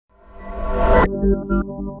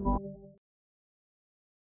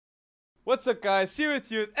What's up, guys? Here with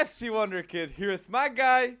you with FC Wonder Kid. Here with my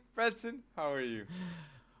guy, Fredson. How are you?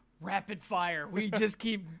 Rapid fire. We just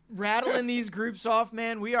keep rattling these groups off,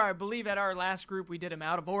 man. We are, I believe, at our last group, we did them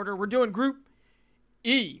out of order. We're doing Group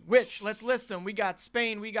E, which, let's list them. We got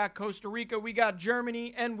Spain, we got Costa Rica, we got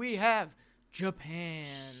Germany, and we have Japan.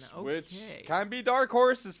 Okay. Which can be dark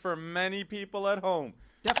horses for many people at home.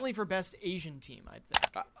 Definitely for best Asian team, I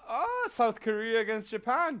think. South Korea against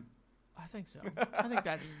Japan. I think so. I think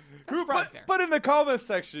that's Group, probably fair. Put in the comments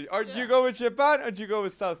section. Do you go with Japan or do you go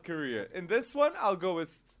with South Korea? In this one, I'll go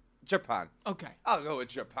with Japan. Okay. I'll go with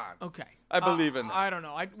Japan. Okay. I believe in that. I don't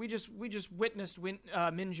know. We just witnessed Min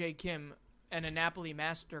Jae Kim in a Napoli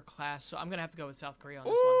masterclass, so I'm gonna have to go with South Korea on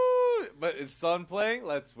this one. But is Son playing?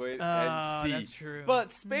 Let's wait and see. That's true.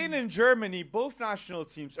 But Spain and Germany, both national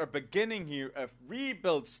teams, are beginning here a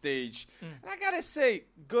rebuild stage. And I gotta say,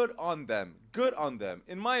 good on them. Good on them.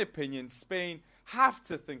 In my opinion, Spain have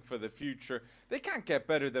to think for the future. They can't get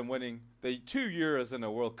better than winning the 2 Euros in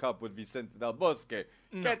a World Cup with Vicente Del Bosque.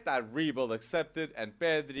 No. Get that rebuild accepted, and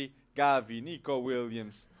Pedri, Gavi, Nico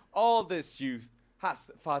Williams, all this youth has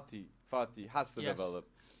to, Fati has to develop.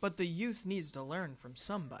 But the youth needs to learn from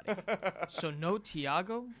somebody. So no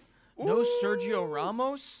Thiago, no Sergio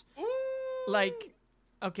Ramos. Like,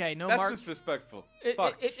 okay, no. That's disrespectful.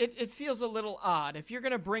 It feels a little odd if you're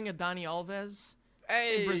gonna bring a Dani Alves.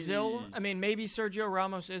 In Brazil, I mean, maybe Sergio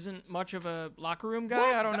Ramos isn't much of a locker room guy.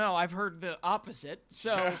 Well, I don't know. I've heard the opposite.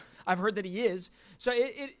 So I've heard that he is. So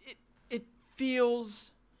it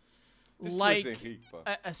feels like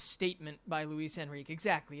a statement by Luis Enrique.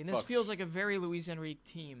 Exactly. And this feels like a very Luis Enrique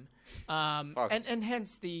team. And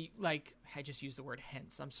hence the, like, I just used the word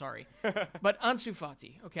hence. I'm sorry. But Ansu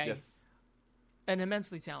Fati, okay? Yes. An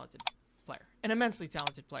immensely talented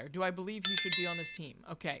player. Do I believe he should be on this team?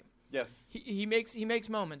 Okay. Yes. He makes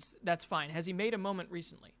moments. That's fine. Has he made a moment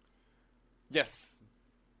recently? Yes.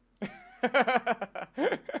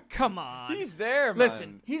 Come on. He's there, man.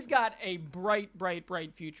 Listen, he's got a bright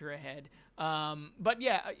future ahead. But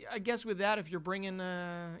yeah, I guess with that, if you're bringing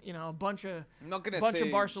a bunch of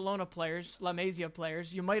Barcelona players, La Masia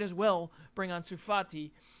players, you might as well bring on Ansu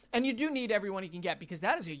Fati. And you do need everyone you can get because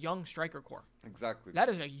that is a young striker core. Exactly. That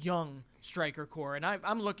is a young striker core, and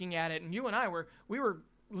I'm looking at it, and you and I were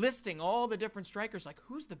listing all the different strikers, like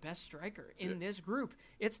who's the best striker in this group.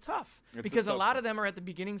 It's tough because a lot of them are at the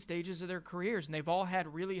beginning stages of their careers and they've all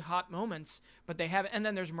had really hot moments, but they haven't. And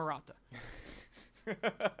then there's Morata.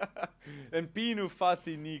 And Pinu,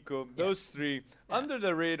 Fati, Nico, those three under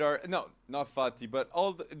the radar. No, not Fati, but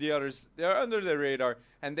all the others, they're under the radar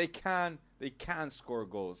and they can score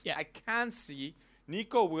goals. Yeah. I can see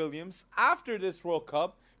Nico Williams after this World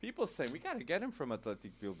Cup. People saying, we got to get him from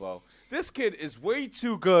Athletic Bilbao. This kid is way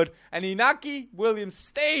too good, and Inaki Williams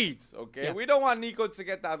stayed, okay? Yeah. We don't want Nico to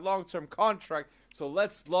get that long-term contract, so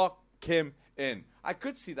let's lock him in. I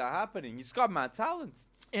could see that happening. He's got mad talent.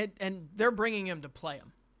 And they're bringing him to play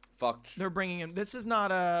him. Fucked. They're bringing him. This is not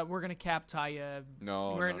we're going to cap tie you.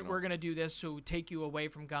 No, We're going to do this to take you away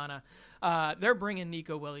from Ghana. They're bringing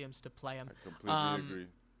Nico Williams to play him. I completely agree.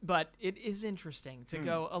 But it is interesting to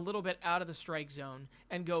go a little bit out of the strike zone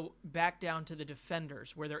and go back down to the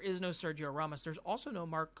defenders where there is no Sergio Ramos. There's also no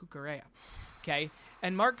Marc Cucurella, okay?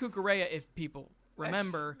 And Marc Cucurella, if people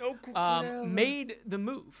remember, made the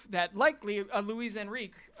move that likely Luis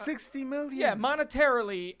Enrique. 60 million. Yeah,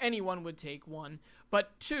 monetarily, anyone would take one.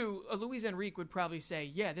 But two, Luis Enrique would probably say,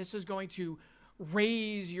 yeah, this is going to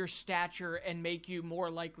raise your stature and make you more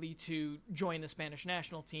likely to join the Spanish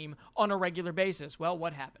national team on a regular basis. Well,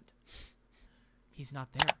 what happened? He's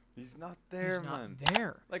not there. He's not there, He's man. Not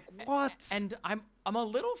there. Like what? And I'm a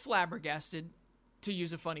little flabbergasted, to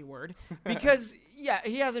use a funny word, because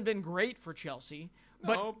he hasn't been great for Chelsea.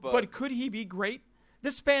 But could he be great?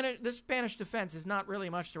 This Spanish defense is not really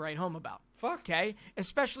much to write home about. Fuck. Okay?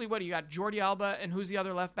 Especially what you got, Jordi Alba, and who's the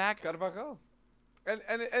other left back? Carvajal. And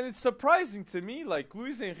it's surprising to me, like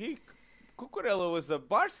Luis Enrique, Cucurella was a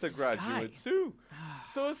Barca graduate too.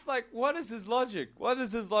 So it's like, what is his logic? What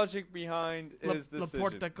is his logic behind his decision?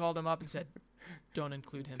 Laporta called him up and said, don't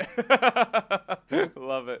include him.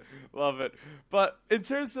 Love it. But in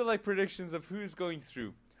terms of like predictions of who's going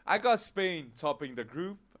through, I got Spain topping the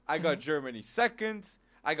group. I got Germany second.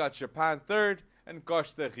 I got Japan third. And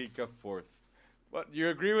Costa Rica fourth. What, you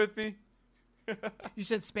agree with me? You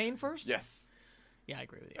said Spain first? Yes. Yeah, I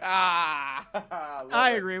agree with you.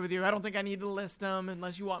 I agree with you. I don't think I need to list them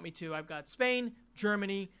unless you want me to. I've got Spain,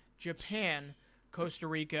 Germany, Japan, Costa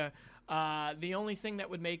Rica. The only thing that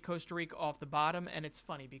would make Costa Rica off the bottom, and it's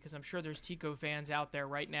funny because I'm sure there's Tico fans out there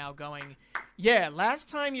right now going, yeah, last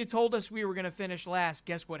time you told us we were going to finish last,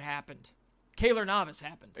 guess what happened? Keylor Navas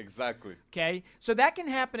happened. Exactly. Okay? So that can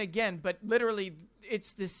happen again, but literally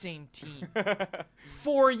it's the same team.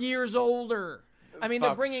 4 years older. I mean,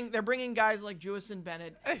 they're bringing guys like Jewison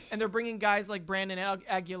Bennett, and they're bringing guys like Brandon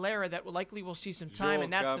Aguilera that likely will see some time,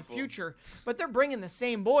 and that's the future. But they're bringing the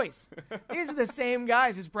same boys. These are the same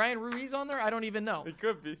guys. Is Brian Ruiz on there? I don't even know. He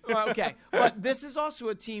could be. Okay, but this is also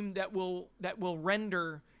a team that will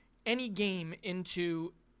render any game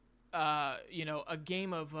into, a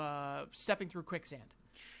game of stepping through quicksand.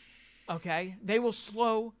 Okay, they will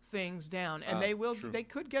slow things down, and they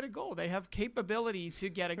could get a goal. They have capability to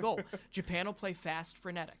get a goal. Japan will play fast,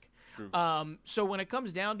 frenetic. True. So when it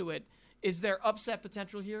comes down to it, is there upset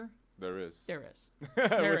potential here? There is. There is.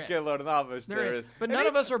 With Keylor Navas, there is. But none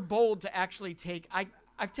of us are bold to actually take.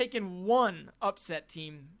 I've taken one upset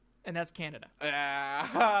team, and that's Canada.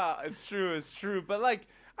 It's true. But like,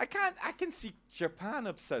 I can see Japan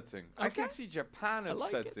upsetting. Okay. I can see Japan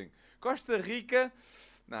upsetting. Costa Rica.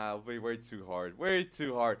 Nah, it'll be way too hard.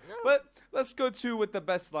 Yeah. But let's go with the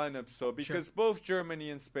best lineup. So, because both Germany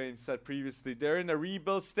and Spain said previously they're in a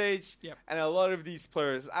rebuild stage. Yep. And a lot of these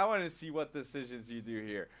players, I want to see what decisions you do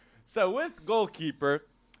here. So, with goalkeeper,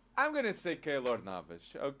 I'm going to say Keylor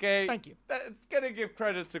Navas, okay? Thank you. It's going to give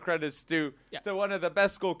credit's due to one of the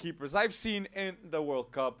best goalkeepers I've seen in a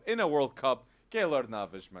World Cup. Keylor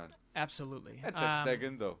Navas, man. Absolutely. And Ter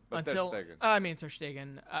Stegen, though. Ter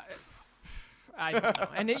Stegen. I don't know.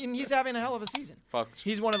 And he's having a hell of a season.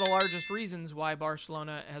 He's one of the largest reasons why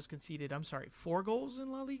Barcelona has conceded, 4 goals in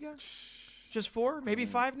La Liga? Just 4? Maybe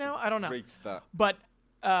 5 now? I don't know. Great stuff. But,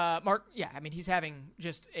 he's having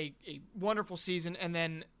just a wonderful season. And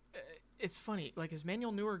then it's funny. Like, is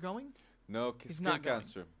Manuel Neuer going? No, skin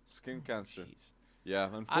cancer. Geez. Yeah,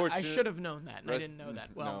 unfortunately. I should have known that, and I didn't know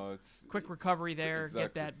that. Well, quick recovery there. Exactly.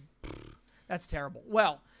 Get that. That's terrible.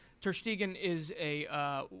 Well, Ter Stegen is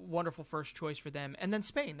a wonderful first choice for them. And then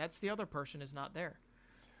Spain, that's the other person is not there.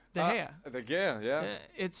 De Gea. De Gea, yeah.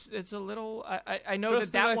 It's a little I know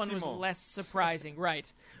that one was less surprising.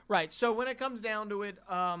 Right. So when it comes down to it,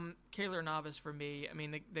 Keylor Navas for me, I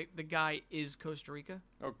mean the guy is Costa Rica.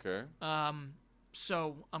 Okay.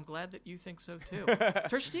 So I'm glad that you think so too.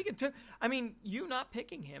 Ter Stegen too. I mean, you not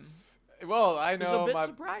picking him. Well, I know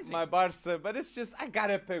my Barca, but it's just I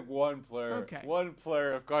gotta pick one player. Okay. One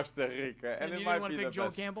player of Costa Rica, and it might be the best.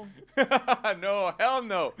 Joel Campbell? No, hell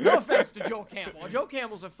no. No offense to Joel Campbell. Joel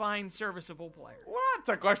Campbell's a fine, serviceable player. What?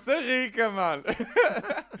 A Costa Rica, man.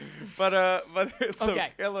 but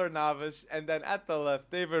Keylor Navas, and then at the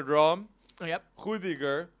left, David Raum,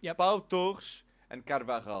 Rudiger, Pau Torres, and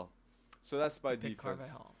Carvajal. So that's my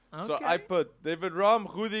defense. Okay. So I put David Raum,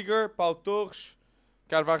 Rudiger, Pau Torres,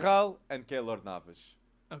 Carvajal, and Keylor Navas.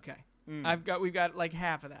 Okay. We've got like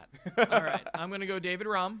half of that. All right. I'm going to go David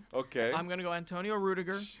Raum. Okay. I'm going to go Antonio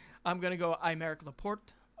Rudiger. I'm going to go Aymeric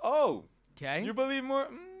Laporte. Oh. Okay. You believe more?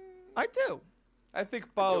 I do. I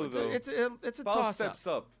think Pau, though. It's a Pau toss-up. steps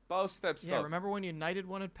up. Pau steps up. Yeah, remember when United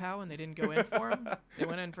wanted Pau and they didn't go in for him? They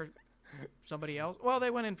went in for somebody else. Well, they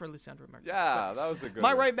went in for Lisandro Martinez. Yeah, that was a good one. My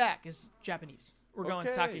one. right back is Japanese. We're going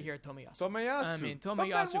Takahiro Tomiyasu. I mean,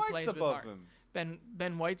 Tomiyasu plays with heart.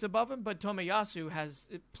 Ben White's above him, but Tomiyasu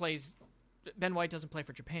plays. Ben White doesn't play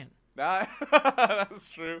for Japan. That's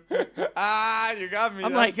true. You got me.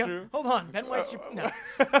 That's true. Hold on. Ben White's no.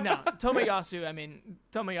 Tomiyasu. I mean,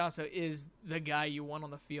 Tomiyasu is the guy you want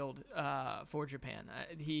on the field for Japan.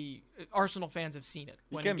 Arsenal fans have seen it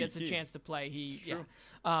when he gets a chance to play.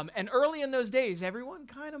 And early in those days, everyone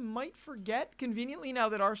kind of might forget conveniently now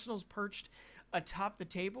that Arsenal's perched atop the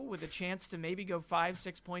table with a chance to maybe go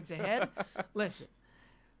 5-6 points ahead. Listen,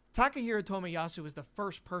 Takahiro Tomiyasu was the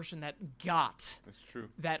first person that got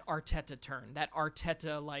that Arteta turn, that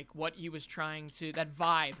Arteta, like what he was trying to, that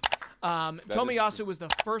vibe. Tomiyasu was the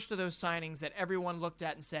first of those signings that everyone looked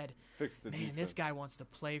at and said, man, this guy wants to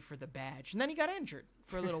play for the badge. And then he got injured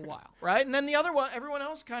for a little while, right? And then everyone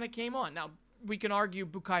else kind of came on. Now, we can argue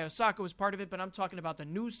Bukayo Saka was part of it, but I'm talking about the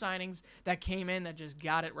new signings that came in that just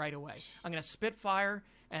got it right away. I'm going to spit fire,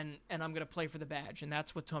 and I'm going to play for the badge, and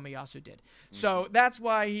that's what Tomiyasu did. So that's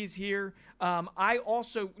why he's here. I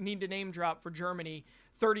also need to name drop for Germany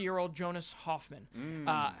 30-year-old Jonas Hoffmann.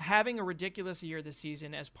 Having a ridiculous year this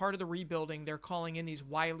season. As part of the rebuilding, they're calling in these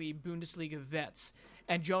wily Bundesliga vets.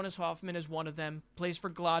 And Jonas Hoffmann is one of them. Plays for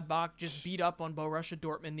Gladbach, just beat up on Borussia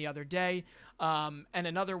Dortmund the other day. And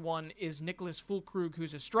another one is Nicholas Füllkrug,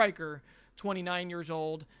 who's a striker, 29 years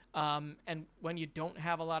old. And when you don't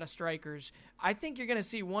have a lot of strikers, I think you're going to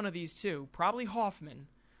see one of these two, probably Hoffmann.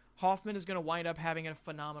 Hoffman is going to wind up having a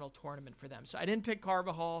phenomenal tournament for them. So I didn't pick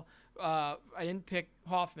Carvajal. I didn't pick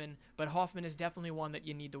Hoffman, but Hoffman is definitely one that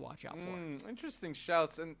you need to watch out for. Interesting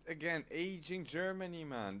shouts. And again, aging Germany,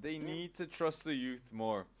 man. They need to trust the youth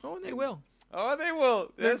more. Oh, and they will. Oh, they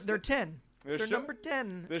will. They're 10. They're number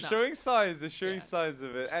 10. They're showing signs. They're showing signs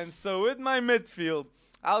of it. And so with my midfield,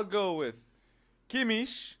 I'll go with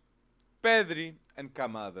Kimmich, Pedri, and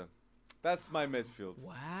Kamada. That's my midfield.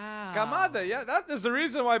 Wow. Kamada, yeah, there's a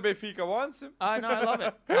reason why Benfica wants him. No, I love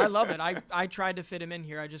it. I love it. I tried to fit him in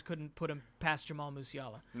here. I just couldn't put him past Jamal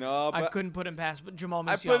Musiala. No, but I couldn't put him past Jamal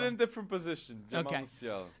Musiala. I put in a different position, Jamal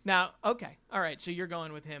Musiala. Now, okay. All right, so you're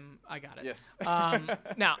going with him. I got it. Yes.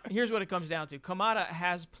 Now, here's what it comes down to. Kamada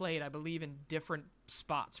has played, I believe, in different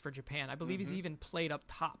spots for Japan. I believe he's even played up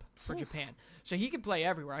top for Japan. So he can play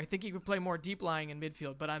everywhere. I think he could play more deep lying in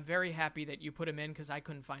midfield, but I'm very happy that you put him in because I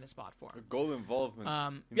couldn't find a spot for him. A goal involvement.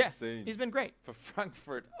 Insane. Yeah, he's been great. For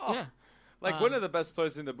Frankfurt. Oh, yeah. Like one of the best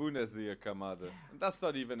players in the Bundesliga, Kamada. And that's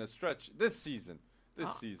not even a stretch. This season.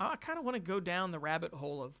 I kind of want to go down the rabbit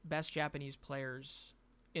hole of best Japanese players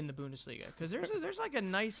in the Bundesliga because there's like a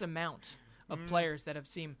nice amount of players that have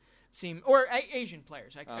seem or Asian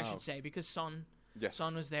players, I should say, because Son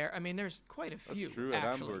was there. I mean, there's quite a few. That's true. Actually.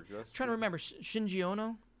 At Hamburg. Trying to remember, Shinji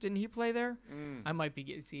Ono, didn't he play there? I might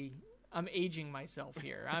be. See, I'm aging myself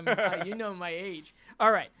here. You know my age.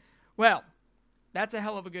 All right. Well, that's a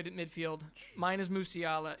hell of a good midfield. Mine is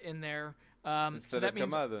Musiala in there. So that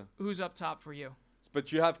means Kamada. Who's up top for you?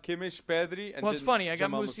 But you have Kimmich, Pedri, and well, it's funny. I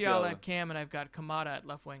got Musiala at cam, and I've got Kamada at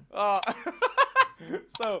left wing.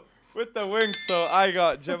 So with the wings, I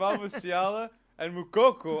got Jamal Musiala. And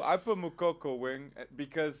Moukoko, I put Moukoko wing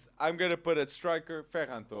because I'm going to put at striker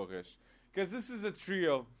Ferran Torres. Because this is a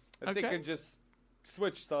trio that they can just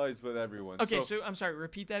switch sides with everyone. Okay, so I'm sorry,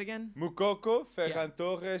 repeat that again? Moukoko, Ferran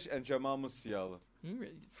Torres, and Jamal Musiala.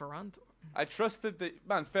 Ferran? I trusted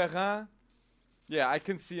Ferran. Yeah, I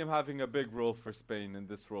can see him having a big role for Spain in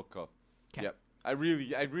this World Cup. Kay. Yep. I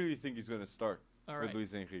really think he's going to start with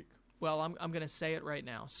Luis Enrique. Well, I'm going to say it right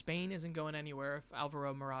now. Spain isn't going anywhere if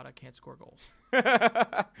Alvaro Morata can't score goals.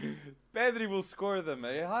 Pedri will score them.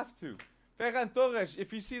 You have to. Ferran Torres,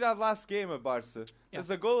 if you see that last game of Barca, there's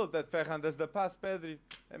a goal that Ferran does the pass Pedri.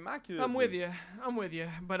 Immaculate. I'm with you.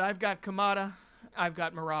 But I've got Kamada. I've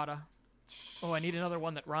got Morata. Oh, I need another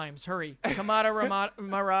one that rhymes. Hurry. Kamada,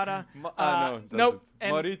 Morata. Nope.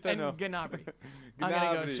 And no. Gnabry. I'm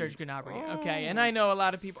going to go Serge Gnabry. Okay, and I know a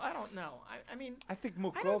lot of people. I don't know. I think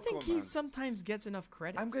Moukoko, I don't think he sometimes gets enough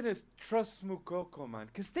credit. I'm going to trust Moukoko, man,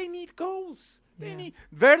 because they need goals. They need.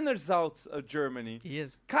 Werner's out of Germany. He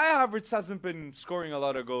is. Kai Havertz hasn't been scoring a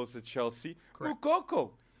lot of goals at Chelsea. Correct.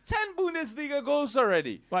 Moukoko, 10 Bundesliga goals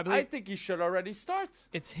already. Well, I think he should already start.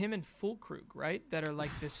 It's him and Füllkrug, right? That are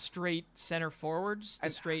like the straight center forwards.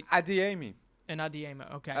 And Adeyemi. And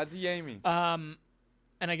Adeyemi, okay. Adeyemi.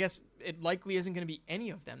 And I guess it likely isn't going to be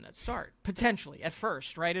any of them that start, potentially, at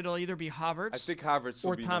first, right? It'll either be Havertz. I think Havertz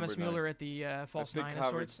or will be Thomas number 9. Mueller at the false nine. I think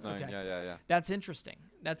Havertz 9, okay. Yeah. That's interesting.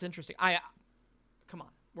 Come on,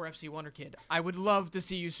 we're FC Wonder Kid. I would love to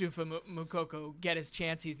see Youssoufa Moukoko get his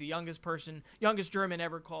chance. He's the youngest German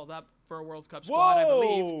ever called up for a World Cup squad, I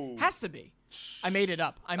believe. Has to be. I made it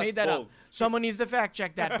up. I made that up. Someone needs to fact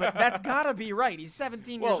check that, but that's got to be right. He's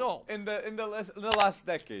 17 years old. In the last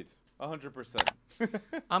decade. 100%.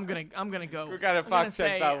 I'm gonna go. We gotta fact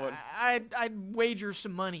check that one. I'd wager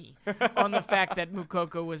some money on the fact that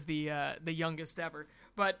Moukoko was the youngest ever.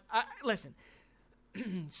 But listen,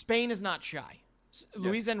 Spain is not shy.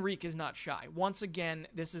 Luis Enrique is not shy. Once again,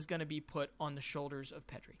 this is going to be put on the shoulders of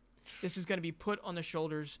Pedri. This is going to be put on the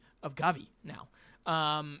shoulders of Gavi now.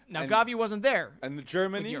 Gavi wasn't there. And the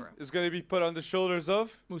Germany is going to be put on the shoulders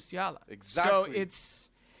of Musiala. Exactly. So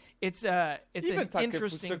it's an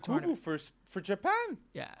interesting tournament for Japan.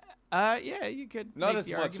 Yeah. You could not make as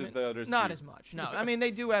the much argument. as the other two. Not as much. No, I mean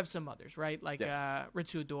they do have some others, right? Like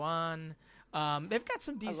Ritsu Doan. They've got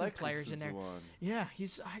some decent players in there. Yeah,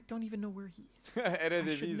 I don't even know where he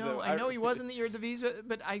is. I know he was in the Eredivisie,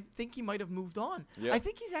 but I think he might have moved on. Yeah. I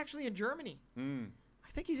think he's actually in Germany.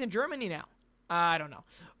 I think he's in Germany now. I don't know,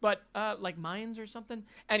 but like Mainz or something.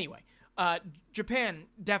 Anyway. Japan,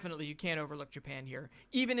 definitely, you can't overlook Japan here.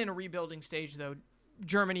 Even in a rebuilding stage, though,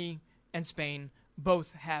 Germany and Spain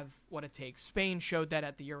both have what it takes. Spain showed that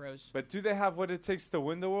at the Euros. But do they have what it takes to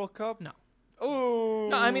win the World Cup? No. Oh,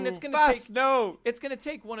 no. I mean, it's going to take. No. It's going to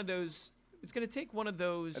take one of those. It's going to take one of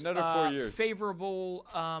those. Another 4 years. Favorable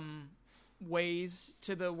ways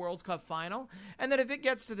to the World Cup final, and that if it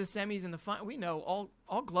gets to the semis and the final, we know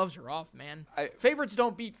all gloves are off, man. Favorites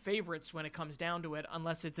don't beat favorites when it comes down to it,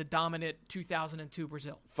 unless it's a dominant 2002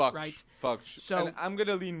 Brazil. Right? So and I'm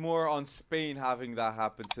gonna lean more on Spain having that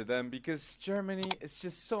happen to them, because Germany is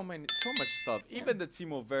just so much stuff. Even the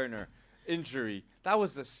Timo Werner injury, that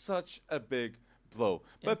was such a big blow.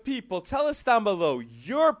 But people, tell us down below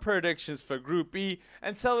your predictions for Group E,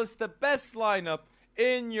 and tell us the best lineup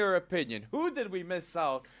in your opinion. Who did we miss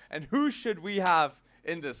out, and who should we have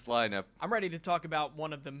in this lineup? I'm ready to talk about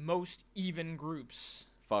one of the most even groups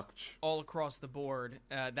all across the board.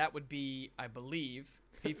 That would be, I believe,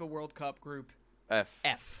 FIFA World Cup Group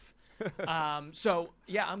F. So,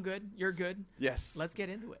 yeah, I'm good. You're good. Yes. Let's get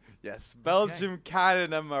into it. Yes. Belgium,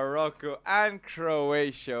 Canada, Morocco, and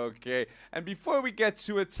Croatia. Okay. And before we get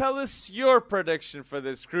to it, tell us your prediction for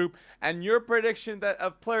this group, and your prediction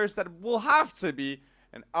of players that will have to be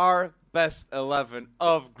in our best 11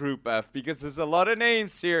 of Group F, because there's a lot of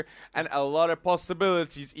names here and a lot of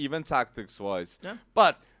possibilities, even tactics-wise. Yeah.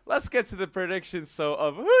 But let's get to the predictions. So,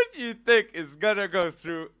 of who do you think is going to go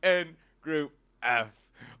through in Group F?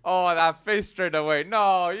 Oh, that face straight away.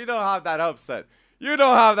 No, you don't have that upset. You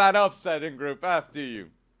don't have that upset in Group F, do you?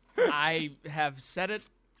 I have said it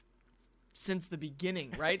since the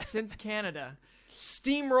beginning, right? Since Canada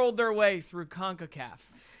steamrolled their way through CONCACAF.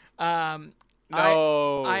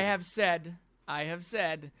 No. I have said,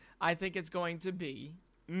 I think it's going to be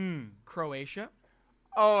Croatia.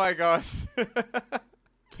 Oh, my gosh.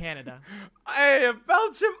 Canada. Hey, a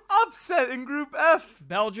Belgium upset in Group F.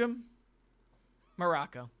 Belgium.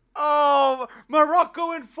 Morocco. Oh,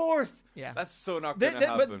 Morocco in fourth. Yeah, that's so not going to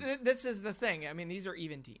happen. But this is the thing. I mean, these are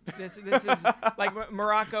even teams. This is like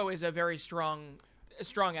Morocco is a very strong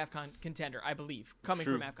AFCON contender, I believe, coming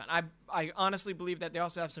from AFCON. I honestly believe that they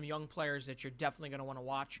also have some young players that you're definitely going to want to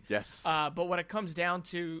watch. Yes. But what it comes down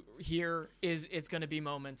to here is it's going to be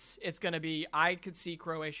moments. It's going to be, I could see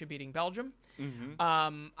Croatia beating Belgium.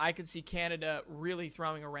 Mm-hmm. I could see Canada really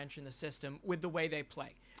throwing a wrench in the system with the way they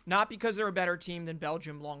play. Not because they're a better team than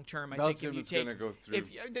Belgium long term. Belgium is going to go through.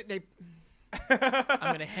 I'm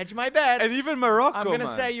going to hedge my bets. And even Morocco, I'm going to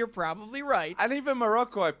say you're probably right. And even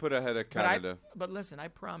Morocco I put ahead of Canada. But listen, I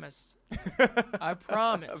promised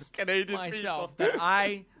Canadian myself people.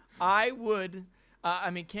 that I would. I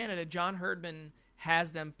mean, Canada, John Herdman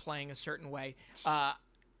has them playing a certain way.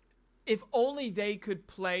 If only they could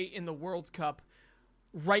play in the World Cup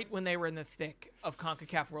right when they were in the thick of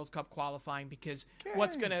CONCACAF World Cup qualifying, because what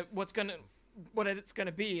it's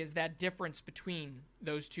gonna be is that difference between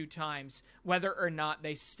those two times, whether or not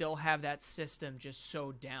they still have that system just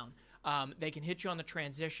so down. They can hit you on the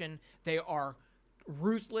transition. They are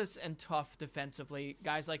ruthless and tough defensively.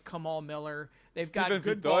 Guys like Kamal Miller. They've got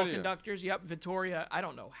good ball conductors. Yep, Vitoria. I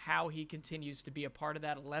don't know how he continues to be a part of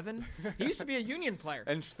that 11. He used to be a Union player.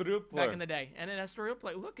 And Estoril player. Back in the day. And an Estoril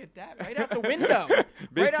player. Look at that. Right out the window.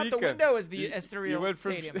 Right out the window is the Estoril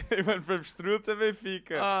Stadium. He went from Estoril to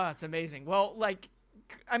Benfica. Oh, it's amazing. Well,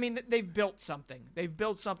 I mean, they've built something.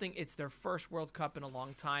 It's their first World Cup in a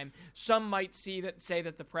long time. Some might say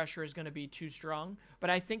that the pressure is going to be too strong, but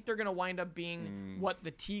I think they're going to wind up being what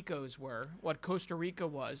the Ticos were, what Costa Rica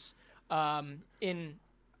was in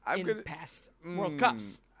past World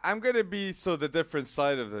Cups. I'm going to be the different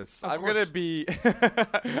side of this. I'm going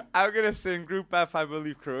to say in Group F, I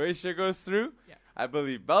believe Croatia goes through. Yeah. I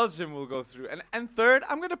believe Belgium will go through. And third,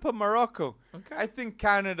 I'm going to put Morocco. Okay. I think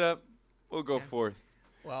Canada will go fourth.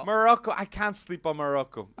 Well, Morocco, I can't sleep on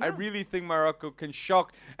Morocco. No. I really think Morocco can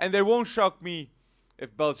shock, and they won't shock me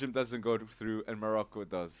if Belgium doesn't go through and Morocco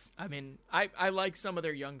does. I mean, I like some of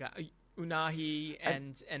their young guys, Unahi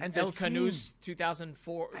and El Khanous,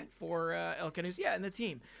 2004 for El Khanous. Yeah, and the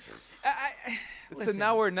team. Listen,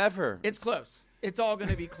 now or never. It's close. It's all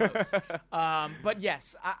going to be close. But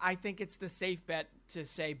yes, I think it's the safe bet to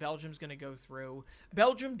say Belgium's going to go through.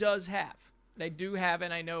 Belgium does have. They do have,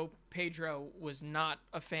 and I know Pedro was not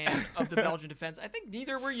a fan of the Belgian defense. I think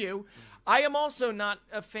neither were you. I am also not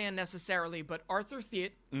a fan necessarily, but Arthur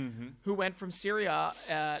Theat, who went from Syria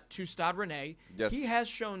to Stade Rennais, he has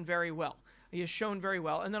shown very well.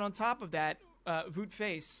 And then on top of that, Wout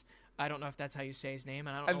Faes, I don't know if that's how you say his name.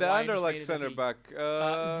 And I don't know the why Anderlecht center back.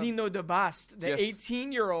 Zeno de Bast, the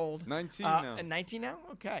 18-year-old. 19 now. 19 now?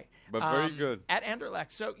 Okay. But very good. At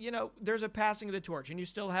Anderlecht. So, there's a passing of the torch. And you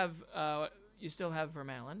still have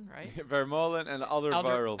Vermaelen, right? Vermaelen and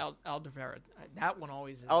Alderweireld. Alderweireld. That one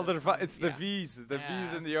always is. It's the V's. The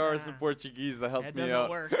V's and the R's in Portuguese that help me out.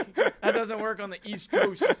 That doesn't work on the East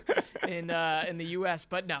Coast in the U.S.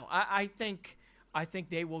 But no, I think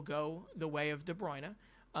they will go the way of De Bruyne.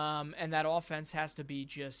 And that offense has to be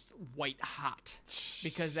just white hot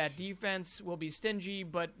because that defense will be stingy,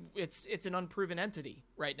 but it's an unproven entity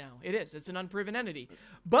right now. It is. It's an unproven entity.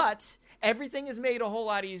 But everything is made a whole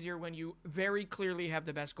lot easier when you very clearly have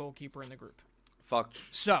the best goalkeeper in the group. Fuck.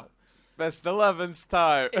 So. Best 11's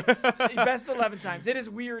time. It's best 11 times. It is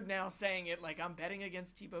weird now saying it like I'm betting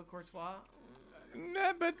against Thibaut Courtois.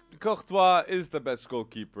 Nah, but Courtois is the best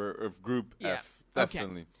goalkeeper of Group F.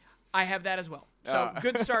 Definitely. Okay. I have that as well. So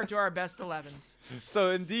good start to our best 11s.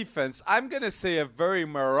 So in defense, I'm going to say a very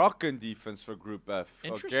Moroccan defense for Group F.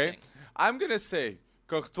 Interesting. Okay? I'm going to say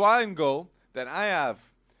Courtois in goal. Then I have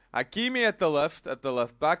Hakimi at the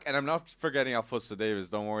left back. And I'm not forgetting Alphonso Davies.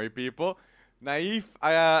 Don't worry, people. Naïf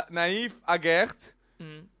Aguerd.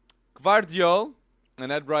 Gvardiol.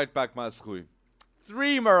 And at right back, Mazraoui.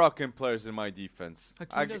 3 Moroccan players in my defense.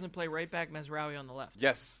 Hakimi doesn't play right back, Mazraoui on the left.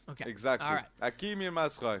 Yes. Okay. Exactly. All right. Hakimi and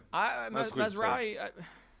Mazraoui. Mazraoui,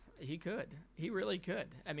 he could. He really could.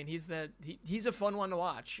 I mean, he's a fun one to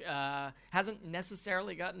watch. Hasn't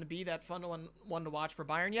necessarily gotten to be that fun one to watch for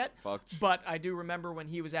Bayern yet. But I do remember when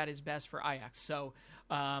he was at his best for Ajax. So,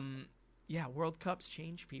 yeah, World Cups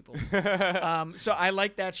change people. So I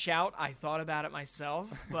like that shout. I thought about it myself,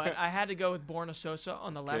 but I had to go with Borna Sosa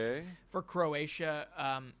on the left for Croatia.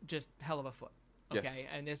 Just hell of a foot. Okay, yes.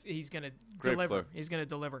 And he's going to deliver. He's going to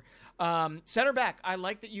deliver. Center back, I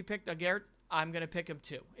like that you picked Aguerd. I'm going to pick him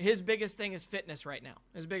too. His biggest thing is fitness right now.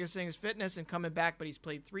 His biggest thing is fitness and coming back, but he's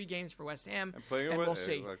played 3 games for West Ham, and we'll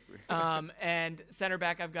see. Exactly. And center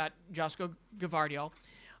back, I've got Josko Gvardiol.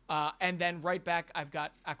 And then right back, I've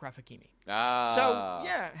got Achraf Hakimi. So,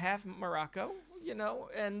 yeah, half Morocco,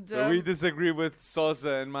 and... So we disagree with Sosa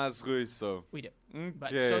and Mazraoui, so... We do. Okay.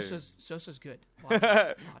 But Sosa's good.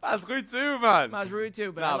 Mazraoui too, man. Mazraoui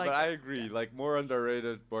too, but but I agree. Yeah. Like, more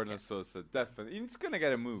underrated, Borna Sosa. Definitely. He's going to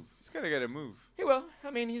get a move. He will.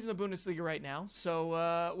 I mean, he's in the Bundesliga right now,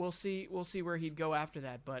 so we'll see where he'd go after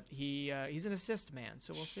that. But he's an assist man,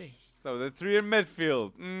 so we'll see. So the 3 in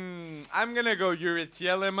midfield. I'm going to go Yuri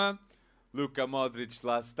Tielemans, Luka Modric,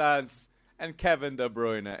 last dance, and Kevin De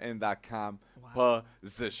Bruyne in that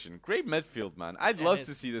position. Great midfield, man. I'd love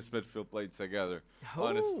to see this midfield played together,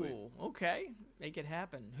 honestly. Okay. Make it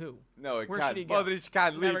happen. Who? No, Where can't. Should he go? Modric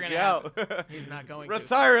can't leave Real. He's not going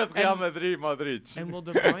Retire at Real Madrid, Modric. And will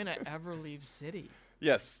De Bruyne ever leave City?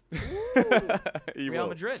 Yes. Real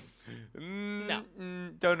Madrid? No.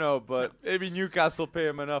 Don't know, but maybe Newcastle pay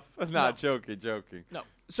him enough. Nah, joking. No.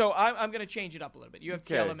 So I'm going to change it up a little bit. You have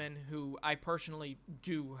Tielemans, who I personally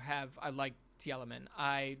do have. I like Tielemans.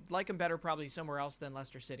 I like him better probably somewhere else than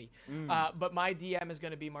Leicester City. But my DM is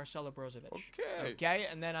going to be Marcelo Brozovic. Okay?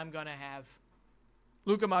 And then I'm going to have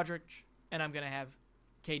Luka Modric, and I'm going to have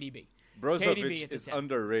KDB. Brozovic is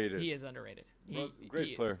underrated. He is underrated.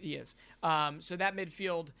 Great player. He is. So that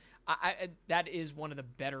midfield, that is one of the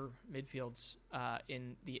better midfields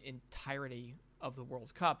in the entirety of the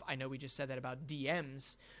World Cup. I know we just said that about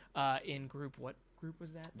DMs in group. What group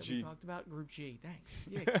was that we talked about? Group G. Thanks.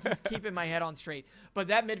 Yeah, he's keeping my head on straight. But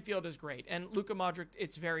that midfield is great. And Luka Modric,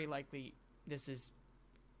 it's very likely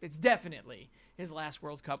it's definitely his last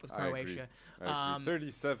World Cup with Croatia. I agree.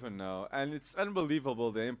 37 now, and it's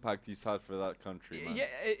unbelievable the impact he's had for that country, man. Yeah,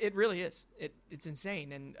 it really is. It's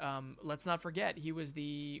insane, and let's not forget he was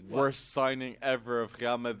the worst signing ever of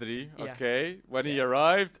Real Madrid. Okay, when he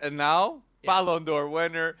arrived, and now Ballon d'Or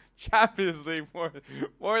winner, Champions League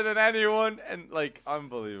more than anyone, and like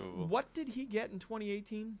unbelievable. What did he get in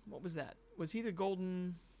 2018? What was that? Was he the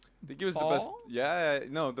golden? I think he was the best. Yeah,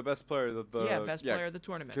 no, the best player. Best player of the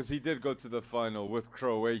tournament. Because he did go to the final with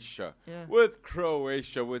Croatia. Yeah. With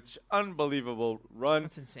Croatia, which unbelievable run.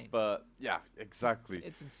 That's insane. But yeah, exactly.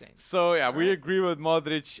 It's insane. So yeah, we agree with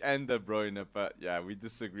Modric and De Bruyne, but yeah, we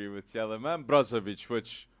disagree with Tielemans,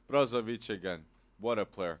 Brozovic again. What a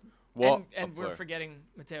player! And we're forgetting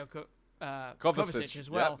Mateo Kovacic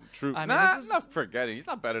as well. Yeah, true. I mean, not forgetting. He's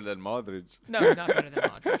not better than Modric. No, he's not better than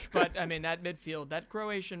Modric. But, I mean, that midfield, that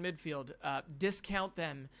Croatian midfield, discount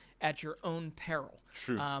them at your own peril.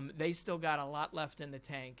 True. They still got a lot left in the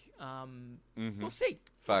tank. We'll see.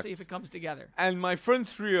 Facts. We'll see if it comes together. And my front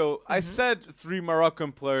trio, I said 3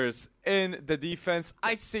 Moroccan players in the defense.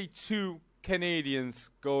 I say 2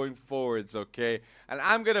 Canadians going forwards, okay? And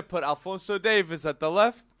I'm going to put Alphonso Davies at the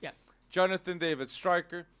left. Yeah. Jonathan David,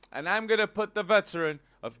 striker. And I'm going to put the veteran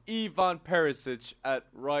of Ivan Perisic at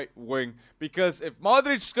right wing. Because if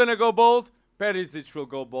Modric's going to go bold, Perisic will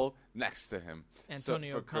go bold next to him.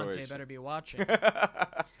 Antonio Conte better be watching.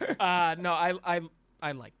 No, I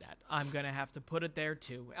I like that. I'm going to have to put it there,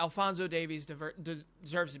 too. Alphonso Davies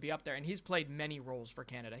deserves to be up there, and he's played many roles for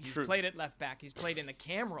Canada. He's played at left back. He's played in the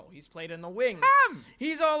cam role. He's played in the wings.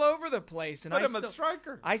 He's all over the place. And Put him a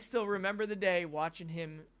striker. I still remember the day watching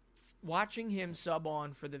him sub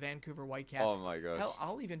on for the Vancouver Whitecaps. Oh, my gosh. Hell,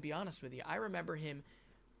 I'll even be honest with you. I remember him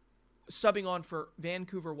subbing on for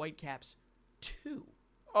Vancouver Whitecaps 2.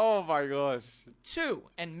 Oh, my gosh. 2.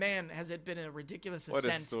 And, man, has it been a ridiculous ascent.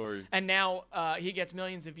 What a story. And now he gets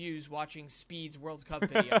millions of views watching Speed's World Cup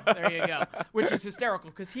video. There you go. Which is hysterical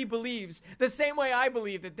because he believes, the same way I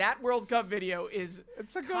believe, that World Cup video is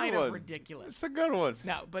kind of ridiculous. It's a good one.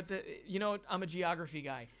 No, but I'm a geography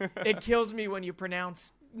guy. It kills me when you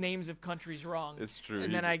pronounce names of countries wrong. It's true.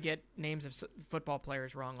 And then I get names of football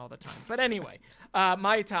players wrong all the time. But anyway,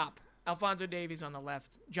 my top. Alphonso Davies on the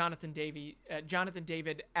left, Jonathan David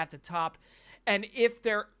at the top. And if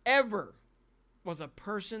there ever was a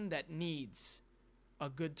person that needs a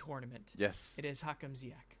good tournament, yes, it is Hakim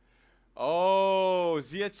Ziyech. Oh,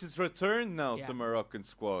 Ziyech is returned now to Moroccan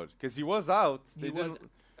squad because he was out. He had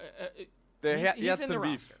some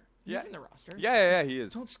beef. He's in the roster. Yeah, he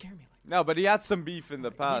is. Don't scare me like that. No, but he had some beef in the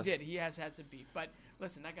past. He did. He has had some beef. But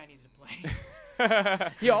listen, that guy needs to play.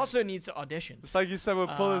 He also needs to audition. It's like you said with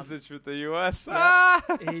Pulisic with the U.S.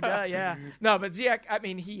 He does, yeah. No, but Ziyech, I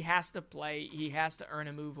mean, he has to play. He has to earn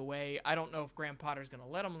a move away. I don't know if Graham Potter's going to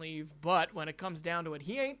let him leave, but when it comes down to it,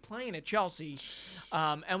 he ain't playing at Chelsea.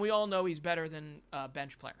 And we all know he's better than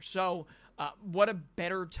bench player. So what a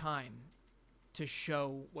better time to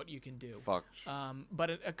show what you can do. But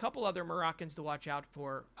a couple other Moroccans to watch out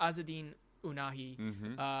for. Azzedine Ounahi,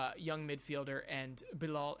 young midfielder, and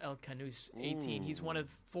Bilal El Khanous, 18. He's one of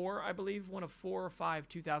 4 or 5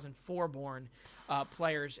 2004 born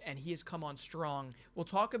players, and he has come on strong. We'll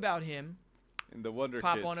talk about him in the Wonder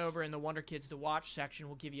Pop Kids. on over in the Wonder Kids to watch section.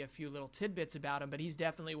 We'll give you a few little tidbits about him, but he's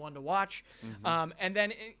definitely one to watch. And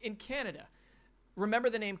then in Canada, remember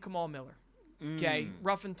the name Kamal Miller. Okay,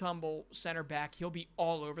 rough and tumble center back. He'll be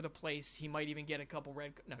all over the place. He might even get a couple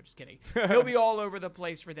red. No, just kidding. He'll be all over the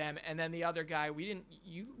place for them. And then the other guy,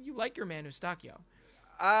 you like your man Eustáquio.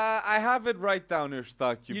 I have it right down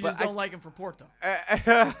Eustáquio. You just don't like him for Porto.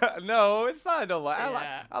 No, it's not. I don't like.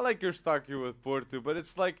 Yeah. I like Eustáquio with Porto, but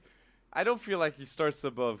it's like I don't feel like he starts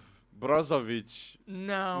above Brozovic,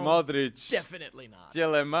 no, Modric, definitely not.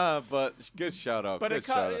 Tielemans, but good shout out. But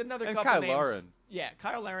another and couple Kyle names. Larin. Yeah,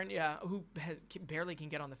 Kyle Larin, who barely can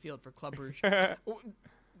get on the field for Club Brugge.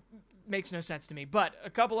 Makes no sense to me. But a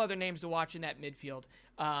couple other names to watch in that midfield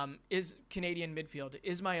is Canadian midfield.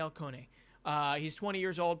 Ismail Kone. He's 20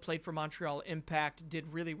 years old, played for Montreal Impact,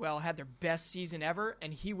 did really well, had their best season ever,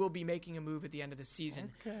 and he will be making a move at the end of the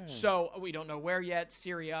season. Okay. So we don't know where yet.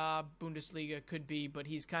 Serie A, Bundesliga could be, but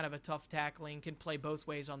he's kind of a tough tackling, can play both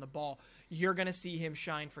ways on the ball. You're going to see him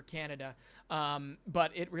shine for Canada.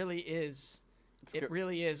 But it really is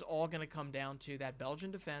all going to come down to that Belgian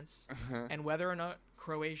defense and whether or not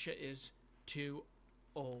Croatia is too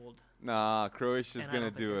old. Nah, Croatia's going to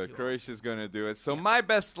do it. Croatia's going to do it. So my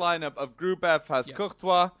best lineup of Group F has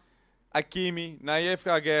Courtois, Hakimi, Nayef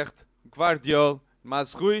Aguerd, Gvardiol,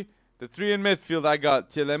 Mazrui. The 3 in midfield, I got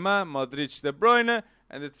Tielemans, Modric, De Bruyne.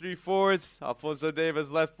 And the 3 forwards, Alphonso Davies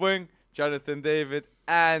left wing, Jonathan David,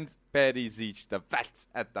 and Perisic, the vet,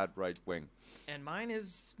 at that right wing. And mine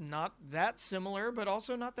is not that similar, but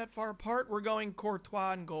also not that far apart. We're going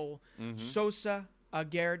Courtois in goal. Sosa,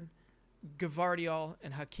 Aguerd, Gvardiol,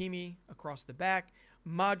 and Hakimi across the back.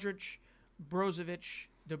 Modric, Brozovic,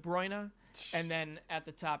 De Bruyne. And then at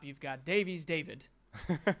the top, you've got David.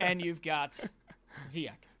 And you've got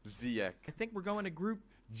Ziyech. I think we're going to Group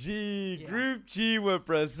G. Yeah. Group G with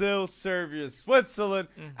Brazil, Serbia, Switzerland,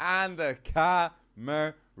 and the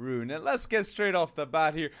Cameroon. And let's get straight off the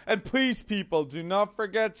bat here. And please, people, do not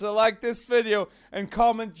forget to like this video and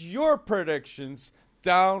comment your predictions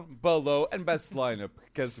down below and best lineup,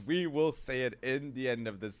 because we will say it in the end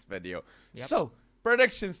of this video. So,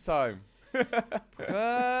 predictions time.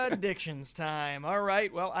 Predictions time. All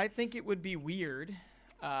right. Well, I think it would be weird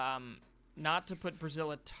not to put Brazil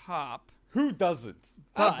atop. Who doesn't?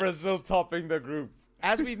 Have Brazil topping the group.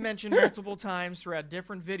 As we've mentioned multiple times throughout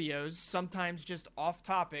different videos, sometimes just off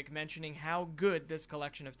topic, mentioning how good this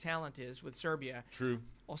collection of talent is with Serbia. True.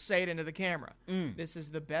 I'll say it into the camera. This is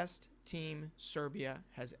the best team Serbia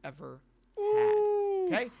has ever had.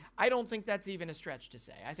 Okay? I don't think that's even a stretch to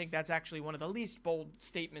say. I think that's actually one of the least bold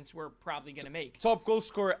statements we're probably going to make. Top goal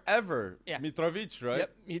scorer ever. Yeah. Mitrovic, right?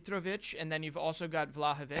 Yep, Mitrovic, and then you've also got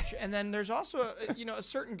Vlahovic, and then there's also a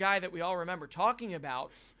certain guy that we all remember talking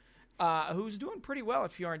about who's doing pretty well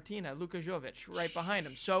at Fiorentina, Luka Jovic, right behind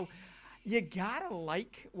him. So you gotta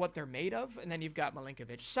like what they're made of. And then you've got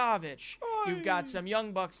Milinkovic-Savic. You've got some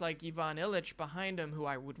young bucks like Ivan Illich behind him, who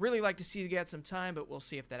I would really like to see get some time, but we'll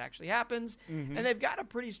see if that actually happens. And they've got a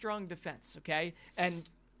pretty strong defense, okay? And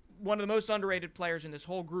one of the most underrated players in this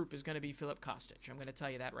whole group is going to be Filip Kostic. I'm going to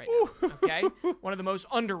tell you that right now, okay? One of the most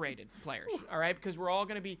underrated players, all right? Because we're all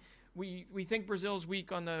going to be we think Brazil's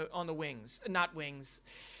weak on the wings, not wings.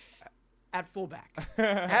 At fullback.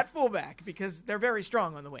 At fullback, because they're very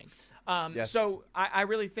strong on the wing. Yes. So I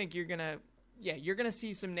really think you're going to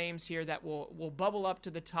see some names here that will bubble up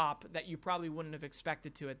to the top that you probably wouldn't have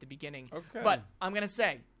expected to at the beginning. Okay. But I'm going to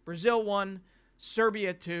say Brazil 1,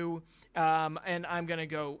 Serbia 2, and I'm going to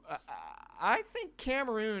go I think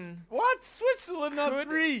Cameroon... What? Switzerland not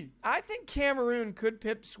 3? I think Cameroon could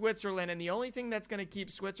pip Switzerland, and the only thing that's going to keep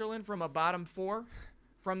Switzerland from a bottom 4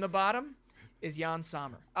 from the bottom is Jan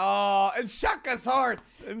Sommer. Oh, and Xhaka's heart.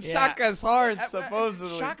 Xhaka's heart,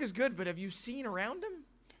 supposedly. Xhaka's good, but have you seen around him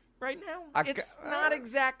right now? It's not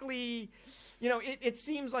exactly... You know, it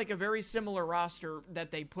seems like a very similar roster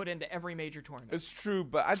that they put into every major tournament. It's true,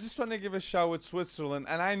 but I just want to give a shout with Switzerland.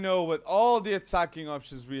 And I know with all the attacking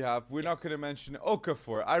options we have, we're not going to mention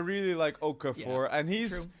Okafor. I really like Okafor. And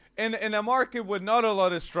he's in a market with not a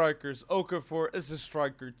lot of strikers. Okafor is a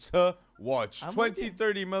striker to watch. 20,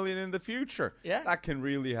 30 million in the future. Yeah. That can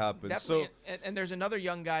really happen. Definitely. So, and there's another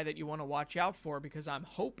young guy that you want to watch out for, because I'm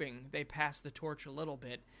hoping they pass the torch a little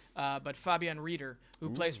bit. But Fabian Rieder, who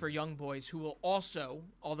plays for Young Boys, who will also,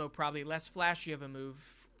 although probably less flashy of a move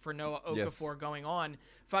for Noah Okafor going on,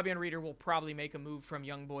 Fabian Rieder will probably make a move from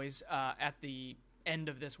Young Boys at the end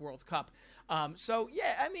of this World Cup. So,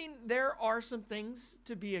 yeah, I mean, there are some things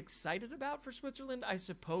to be excited about for Switzerland, I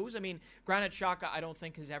suppose. I mean, Granit Xhaka, I don't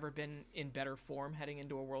think has ever been in better form heading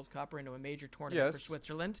into a World Cup or into a major tournament for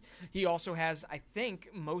Switzerland. He also has, I think,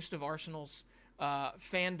 most of Arsenal's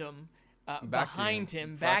fandom behind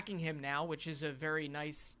him, backing him now, which is a very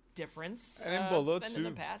nice difference. And Embolo, than too. In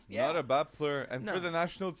the past. Yeah. Not a bad player. And for the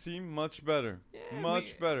national team, much better. Yeah,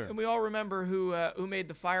 much better. And we all remember who made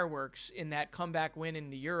the fireworks in that comeback win in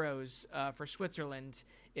the Euros for Switzerland.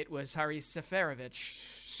 It was Haris Seferovic.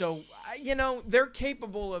 So, you know, they're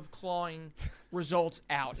capable of clawing results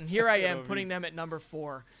out. And here I am putting them at number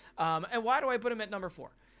 4. And why do I put them at number 4?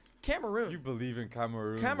 Cameroon. You believe in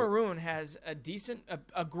Cameroon. Cameroon has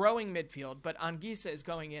a growing midfield, but Anguissa is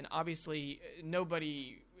going in. Obviously,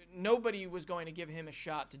 nobody was going to give him a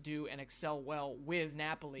shot to do and excel well with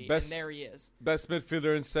Napoli, and there he is. Best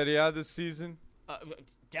midfielder in Serie A this season?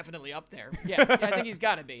 Definitely up there. Yeah, I think he's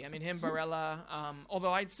got to be. I mean, him, Barella,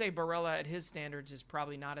 although I'd say Barella at his standards is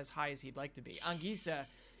probably not as high as he'd like to be. Anguissa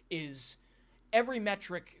is every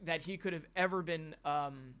metric that he could have ever been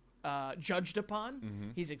judged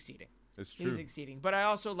upon, he's exceeding. It's true. He's exceeding. But I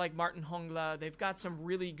also like Martin Hongla. They've got some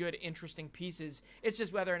really good, interesting pieces. It's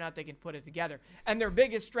just whether or not they can put it together. And their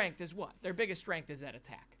biggest strength is what? Their biggest strength is that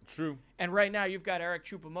attack. True. And right now you've got Eric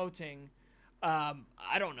Choupo-Moting. I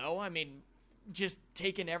don't know. I mean, just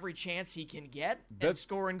taking every chance he can get and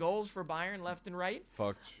scoring goals for Bayern left and right.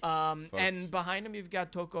 And behind him, you've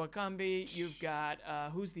got Toko Ekambi. You've got,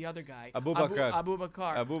 who's the other guy?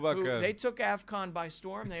 Abubakar. They took AFCON by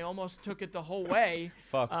storm. They almost took it the whole way,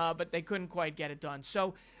 but they couldn't quite get it done.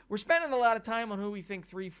 So we're spending a lot of time on who we think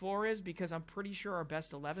 3-4 is, because I'm pretty sure our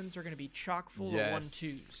best 11s are going to be chock full of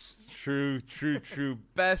 1-2s. True.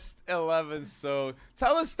 Best 11. So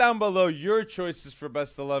tell us down below your choices for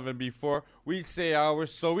best 11 before we say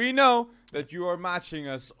ours, so we know that you are matching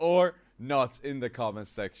us or not in the comment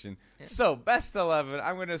section. So best 11.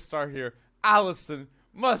 I'm going to start here. Alisson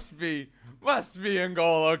must be in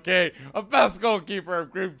goal. Okay, a best goalkeeper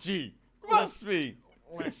of Group G must be.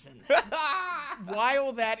 Listen,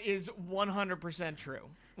 while that is 100% true,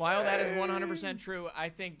 I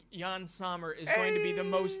think Jan Sommer is going to be the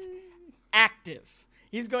most active.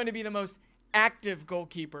 He's going to be the most active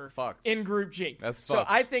goalkeeper in Group G. So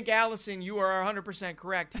I think, Alisson, you are 100%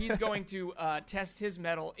 correct. He's going to test his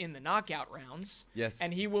mettle in the knockout rounds. Yes.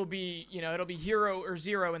 And he will be, it'll be hero or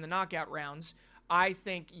zero in the knockout rounds. I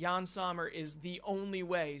think Jan Sommer is the only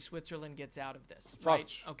way Switzerland gets out of this.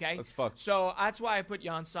 Right? Okay? That's fucked. So that's why I put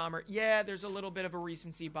Jan Sommer. Yeah, there's a little bit of a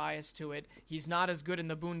recency bias to it. He's not as good in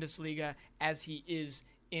the Bundesliga as he is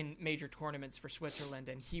in major tournaments for Switzerland,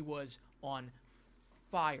 and he was on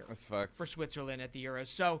fire for Switzerland at the Euros.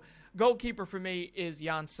 So goalkeeper for me is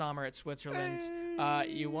Jan Sommer at Switzerland.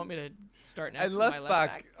 You want me to start next? And left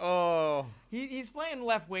back. Oh. He's playing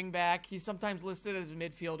left wing back. He's sometimes listed as a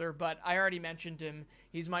midfielder, but I already mentioned him.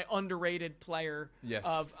 He's my underrated player. Yes.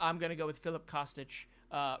 I'm going to go with Filip Kostic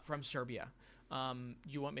from Serbia.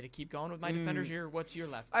 You want me to keep going with my defenders here? What's your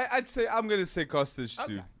left? I'd say I'm gonna say Kostic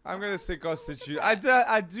too. Okay. I'm gonna say Kostic too.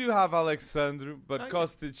 I do have Alexandru, but Okay.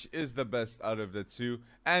 Kostic is the best out of the two.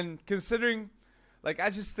 And considering, like, I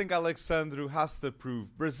just think Alexandru has to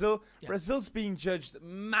prove Brazil's being judged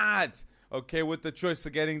mad. Okay, with the choice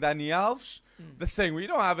of getting Dani Alves, they're saying we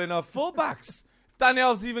don't have enough fullbacks. Dani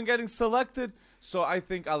Alves even getting selected, so I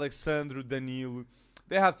think Alexandru, Danilo,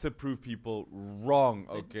 they have to prove people wrong.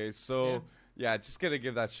 Okay, so. Yeah, just gonna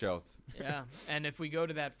give that shout. Yeah, and if we go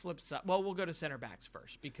to that flip side, well, we'll go to center backs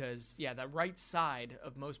first because, the right side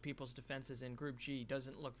of most people's defenses in Group G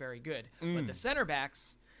doesn't look very good. But the center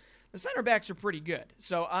backs are pretty good.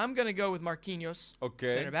 So I'm going to go with Marquinhos,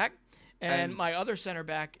 center back. And my other center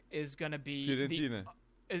back is going to be Fiorentina.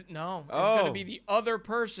 It's going to be the other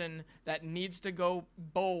person that needs to go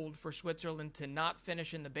bold for Switzerland to not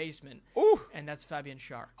finish in the basement. Ooh. And that's Fabian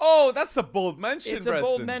Schär. Oh, that's a bold mention, It's a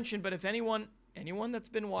bold mention, but if anyone that's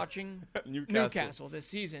been watching Newcastle this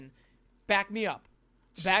season, back me up.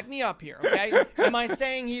 Back me up here, okay? Am I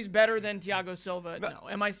saying he's better than Thiago Silva? No.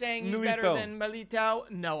 Am I saying he's better than Militao?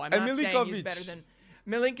 No, I'm not saying he's better than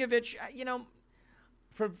Milinkovic.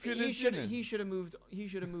 From he should have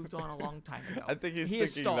moved on a long time ago. I think he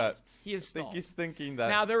is thinking that. He is stalled. I think he's thinking that.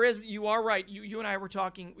 Now you are right. You and I were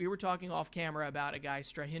talking. We were talking off camera about a guy,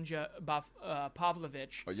 Strahinja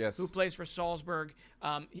Pavlovic, who plays for Salzburg.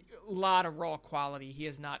 A lot of raw quality. He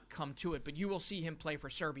has not come to it, but you will see him play for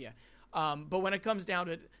Serbia. But when it comes down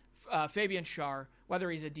to Fabian Schär,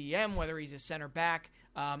 whether he's a DM, whether he's a center back,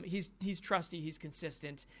 he's trusty, he's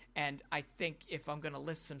consistent, and I think if I'm going to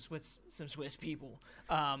list some Swiss people,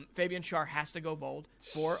 Fabian Schär has to go bold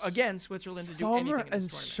for, again, Switzerland to do anything in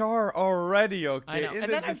this tournament. Schär already, okay. I know.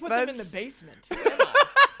 And then I put them in the basement.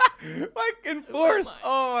 Back and forth.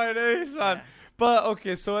 Oh my days, man. Yeah. But,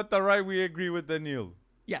 okay, so at the right, we agree with Danilo.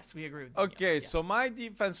 Yes, we agree with Danilo. Okay, so my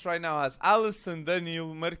defense right now has Alisson,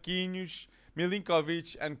 Danilo, Marquinhos,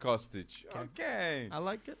 Milinkovic, and Kostic. Okay. I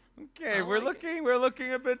like it. Okay, we're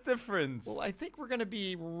looking a bit different. Well, I think we're going to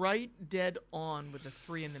be right dead on with the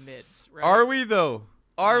three in the mids, right? Are we though?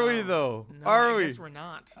 No, I guess we're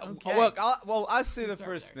not. Okay. Look, I'll say the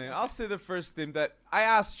first name. Okay. I'll say the first name that I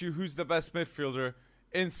asked you who's the best midfielder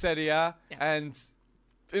in Serie A, and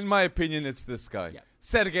in my opinion, it's this guy. Yep.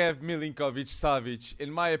 Sergej Milinkovic-Savic,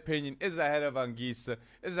 in my opinion, is ahead of Anguissa,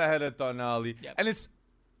 is ahead of Tonali, and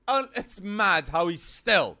it's mad how he's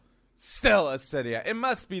still a Serie A. It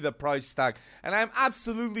must be the price tag, and I'm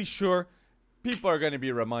absolutely sure people are going to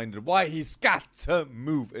be reminded why he's got to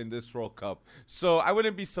move in this World Cup. So I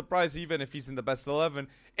wouldn't be surprised even if he's in the best 11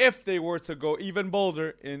 if they were to go even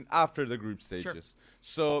bolder in after the group stages. Sure.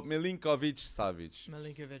 So Milinkovic-Savic.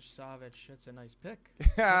 Milinkovic-Savic, that's a nice pick.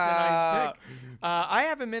 That's a nice pick. I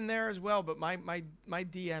have him in there as well, but my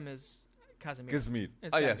DM is Casemiro.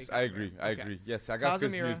 Oh, yes, I agree. I agree. Yes, I got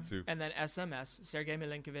Casemiro too. And then SMS, Sergej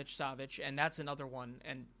Milinkovic-Savic, and that's another one.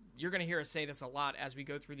 And you're going to hear us say this a lot as we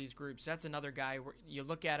go through these groups. That's another guy where you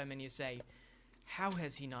look at him and you say, how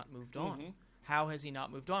has he not moved on? Mm-hmm. How has he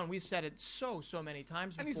not moved on? We've said it so many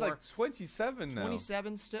times before. And he's like 27 now.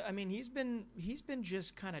 27 still. I mean, he's been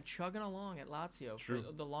just kind of chugging along at Lazio for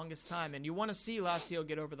the longest time. And you want to see Lazio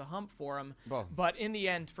get over the hump for him. Well, but in the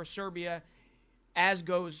end, for Serbia,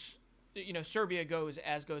 Serbia goes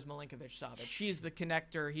as goes Milinkovic-Savic. He's the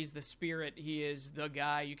connector. He's the spirit. He is the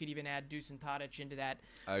guy. You could even add Dusan Tadic into that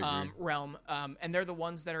realm. And they're the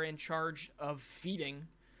ones that are in charge of feeding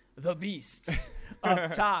the beasts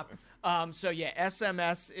up top.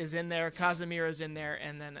 SMS is in there. Casemiro's in there.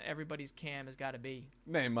 And then everybody's cam has got to be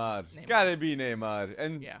Neymar. Got to be Neymar.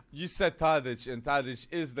 And you said Tadic, and Tadic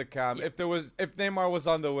is the cam. Yeah. If Neymar was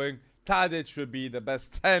on the wing, Tadic would be the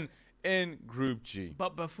best 10 in Group G.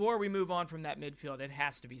 But before we move on from that midfield, it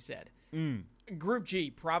has to be said. Group G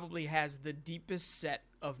probably has the deepest set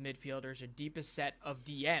of midfielders or deepest set of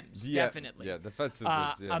DMs, definitely. Yeah, defensive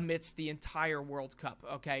amidst the entire World Cup,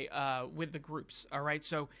 with the groups, all right?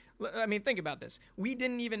 So, I mean, think about this. We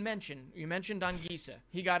didn't even you mentioned Anguissa.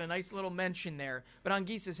 He got a nice little mention there, but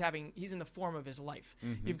Anguissa's he's in the form of his life.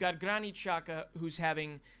 Mm-hmm. You've got Granit Xhaka, who's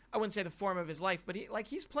having, I wouldn't say the form of his life, but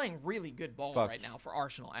he's playing really good ball right now for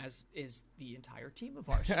Arsenal, as is the entire team of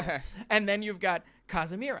Arsenal. And then you've got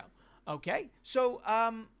Casemiro. Okay, so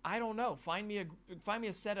I don't know. Find me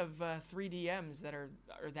a set of 3 DMs that are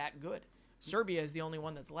that good. Serbia is the only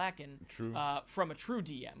one that's lacking from a true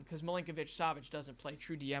DM, because Milinkovic-Savic doesn't play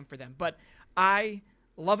true DM for them. But I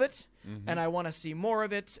love it, and I want to see more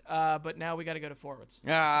of it. But now we got to go to forwards.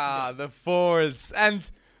 The forwards,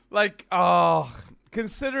 and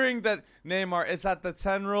considering that Neymar is at the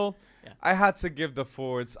 10 role, I had to give the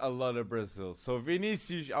forwards a lot of Brazil. So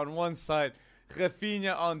Vinicius on one side,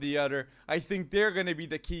 Rafinha on the other. I think they're going to be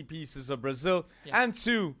the key pieces of Brazil. Yeah. And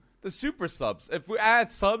 2, the super subs. If we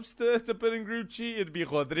add subs to put in Group G, it'd be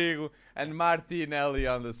Rodrigo and Martinelli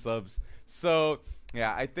on the subs. So,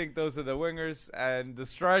 yeah, I think those are the wingers. And the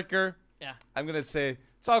striker, I'm going to say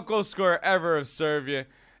top goal scorer ever of Serbia.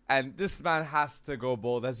 And this man has to go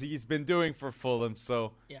bold, as he's been doing for Fulham.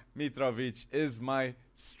 So, Mitrovic is my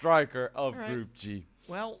striker of Group G.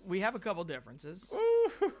 Well, we have a couple differences.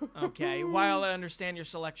 Okay, while I understand your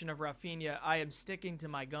selection of Rafinha, I am sticking to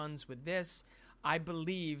my guns with this. I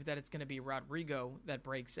believe that it's going to be Rodrigo that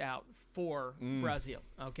breaks out for Brazil.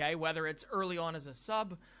 Okay, whether it's early on as a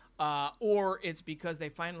sub, or it's because they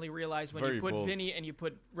finally realize when you put Vinny and you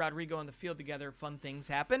put Rodrigo on the field together, fun things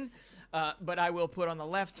happen. But I will put on the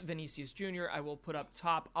left Vinicius Jr. I will put up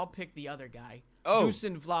top. I'll pick the other guy.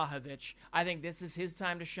 Dusan Vlahovic. I think this is his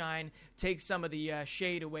time to shine. Take some of the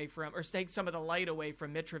shade away from, or take some of the light away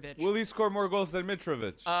from Mitrovic. Will he score more goals than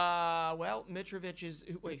Mitrovic? Well, Mitrovic is.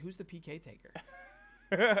 Wait, who's the PK taker?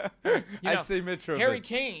 I'd say Mitrovic. Harry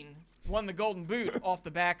Kane won the Golden Boot off the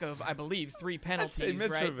back of, I believe, 3 penalties. I'd say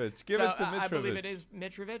Mitrovic. Right? Give it to Mitrovic. I believe it is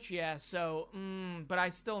Mitrovic. Yeah. So, but I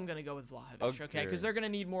still am going to go with Vlahovic. Okay, because they're going to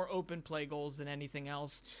need more open play goals than anything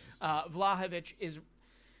else. Vlahovic is.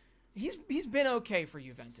 He's been okay for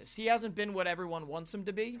Juventus. He hasn't been what everyone wants him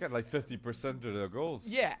to be. He's got like 50% of the goals.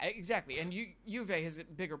 Yeah, exactly. And Juve has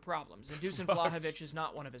bigger problems. And Dusan Vlahovic is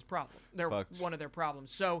not one of his problems. They're one of their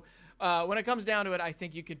problems. So when it comes down to it, I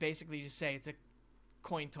think you could basically just say it's a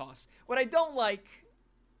coin toss. What I don't like,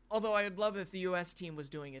 although I would love if the U.S. team was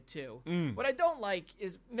doing it too, what I don't like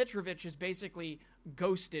is Mitrovic has basically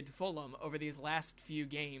ghosted Fulham over these last few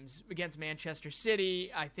games against Manchester City.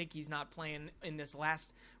 I think he's not playing in this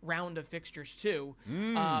last round of fixtures too.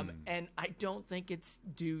 And I don't think it's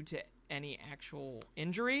due to any actual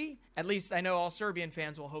injury. At least I know all Serbian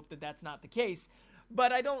fans will hope that that's not the case.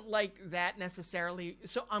 But I don't like that necessarily,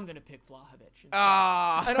 so I'm going to pick Vlahovic.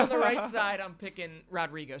 And on the right side, I'm picking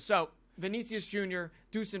Rodrigo. So Vinicius Jr.,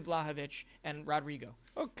 Dusan Vlahovic, and Rodrigo.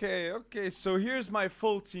 Okay. So here's my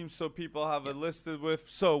full team so people have it listed with.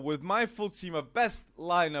 So with my full team, a best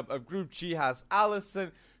lineup of Group G has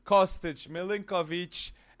Alisson, Kostic,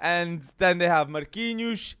 Milinkovic, and then they have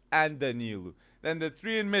Marquinhos and Danilo. Then the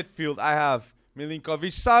 3 in midfield, I have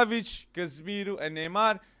Milinkovic, Savic, Casemiro, and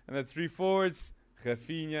Neymar. And the 3 forwards,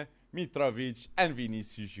 Rafinha, Mitrovic, and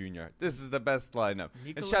Vinicius Jr. This is the best lineup.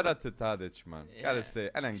 And shout out to Tadic, man. Gotta say.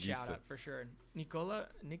 And Anguissa. Shout out for sure. Nikola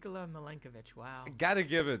Milenkovic, wow. Gotta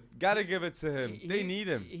give it to him. They need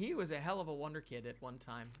him. He was a hell of a wonder kid at one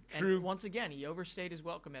time. True. And once again, he overstayed his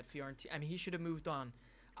welcome at Fiorentina. I mean, he should have moved on.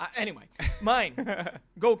 Anyway, mine.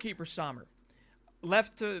 Goalkeeper Sommer.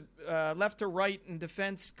 Left to right in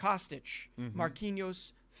defense, Kostic,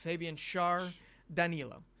 Marquinhos, Fabian Schär,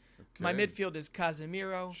 Danilo. Okay. My midfield is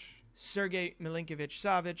Casemiro, Sergej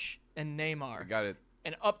Milinkovic-Savic, and Neymar. Got it.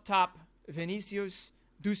 And up top, Vinicius,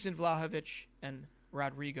 Dusan Vlahovic, and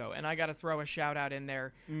Rodrigo. And I got to throw a shout-out in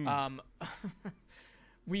there.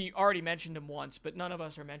 We already mentioned him once, but none of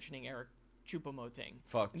us are mentioning Eric Choupo-Moting.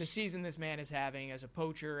 And the season this man is having as a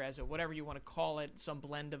poacher, as a whatever you want to call it, some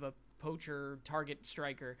blend of a poacher, target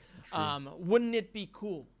striker. Wouldn't it be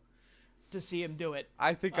cool to see him do it?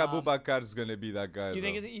 I think Abubakar is going to be that guy. You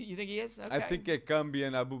think he is? Okay. I think Ekambi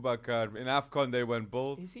and Abubakar. In AFCON, they went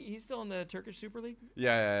both. He's still in the Turkish Super League?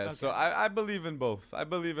 Yeah. Okay. So I believe in both.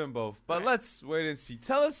 But let's wait and see.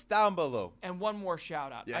 Tell us down below. And one more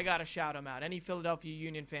shout out. Yes. I got to shout him out. Any Philadelphia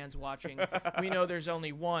Union fans watching, we know there's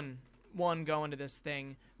only one going to this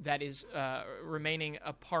thing that is remaining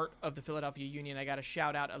a part of the Philadelphia Union. I got to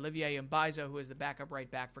shout out Olivier Mbaizo, who is the backup right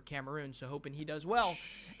back for Cameroon. So hoping he does well,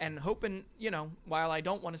 and hoping, while I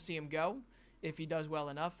don't want to see him go, if he does well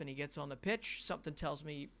enough and he gets on the pitch, something tells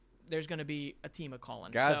me there's going to be a team of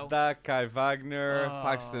calling. Gazda, Kai Wagner,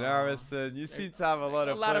 Paxton Harrison. You seem to have a lot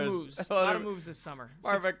of moves. A lot of moves this summer.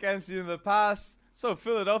 Marv McKenzie in the past. So,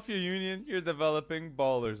 Philadelphia Union, you're developing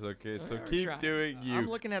ballers, okay? So, keep doing you. I'm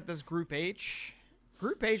looking at this Group H.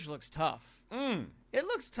 Group H looks tough. It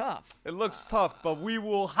looks tough. It looks tough, but we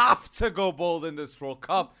will have to go bold in this World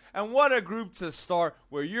Cup. And what a group to start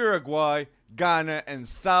with Uruguay, Ghana, and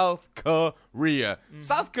South Korea.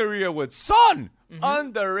 South Korea with Son!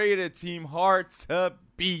 Underrated team, hard to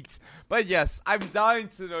beat. But yes, I'm dying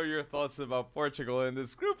to know your thoughts about Portugal in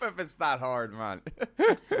this group if it's that hard, man.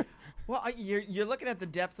 Well, you're looking at the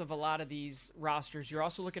depth of a lot of these rosters. You're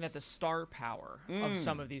also looking at the star power of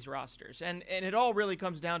some of these rosters. And it all really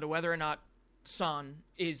comes down to whether or not Son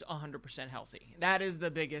is 100% healthy. That is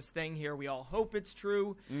the biggest thing here. We all hope it's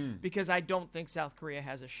true because I don't think South Korea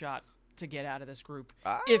has a shot to get out of this group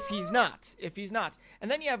if he's not.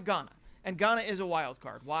 And then you have Ghana. And Ghana is a wild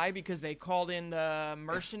card. Why? Because they called in the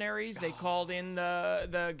mercenaries. They called in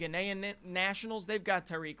the Ghanaian nationals. They've got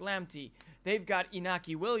Tariq Lamptey. They've got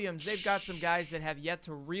Inaki Williams. They've got some guys that have yet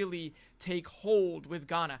to really take hold with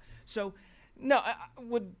Ghana. So, no,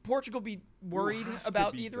 would Portugal be worried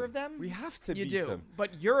about either of them? We have to beat them. them.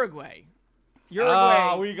 But Uruguay.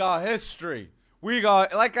 We got history. We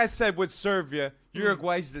got, like I said with Serbia,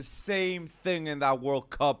 Uruguay's the same thing in that World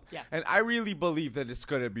Cup. Yeah. And I really believe that it's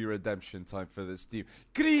going to be redemption time for this team.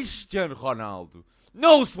 Cristiano Ronaldo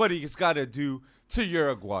knows what he's got to do to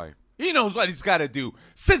Uruguay. He knows what he's got to do.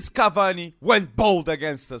 Since Cavani went bold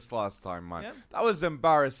against us last time, man. Yep. That was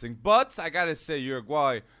embarrassing. But I got to say,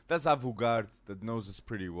 Uruguay does have Ugarte that knows us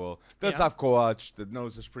pretty well. Does have Coach that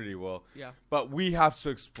knows us pretty well. Yeah. But we have to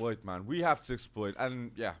exploit, man. We have to exploit.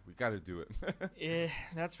 And, yeah, we got to do it.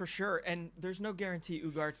 That's for sure. And there's no guarantee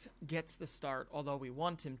Ugarte gets the start, although we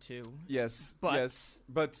want him to. Yes. But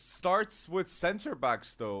But starts with center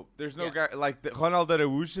backs, though. There's no like Ronaldo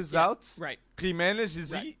Araújo is out. Right. Jimenez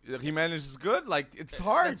is Jimenez is good. Like, it's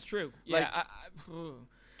hard. That's true. Yeah.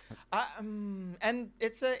 And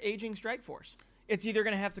it's an aging strike force. It's either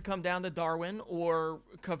going to have to come down to Darwin or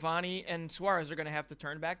Cavani and Suarez are going to have to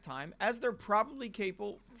turn back time, as they're probably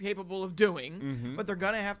capable of doing, but they're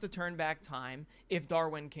going to have to turn back time if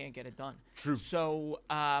Darwin can't get it done. True. So,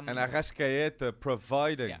 and Arrascaeta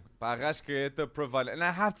providing. Arrascaeta providing. And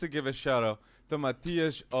I have to give a shout out to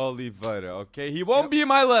Matias Oliveira, okay? He won't be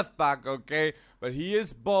my left back, okay? But he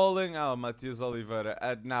is balling out, Matias Oliveira,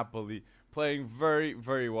 at Napoli, playing very,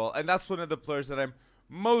 very well. And that's one of the players that I'm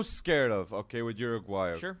most scared of, okay, with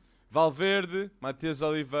Uruguay. Sure. Valverde, Matias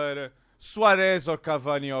Oliveira, Suarez or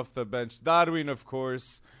Cavani off the bench, Darwin, of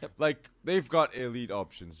course. Yep. Like, they've got elite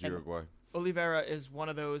options, Uruguay. Oliveira is one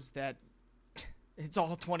of those that it's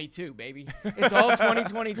all 22, baby. It's all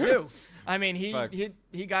 2022. I mean,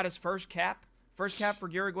 he got his first cap for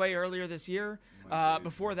Uruguay earlier this year.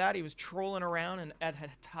 Before that, he was trolling around at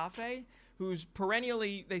Getafe, who's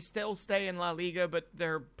perennially, they still stay in La Liga, but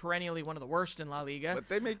they're perennially one of the worst in La Liga. But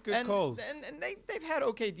they make good calls. And they've had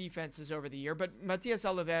okay defenses over the year. But Matias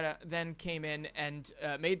Oliveira then came in and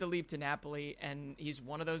made the leap to Napoli, and he's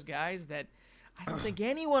one of those guys that I don't think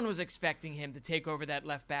anyone was expecting him to take over that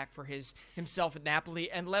left back for himself at Napoli,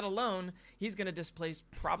 and let alone he's going to displace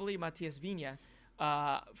probably Matias Vinha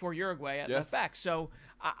for Uruguay at left back. So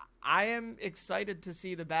I am excited to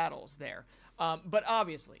see the battles there. But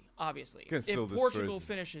obviously, if Portugal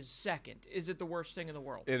finishes second, is it the worst thing in the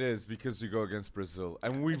world? It is, because we go against Brazil,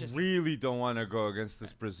 and we really don't want to go against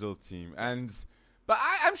this Brazil team. But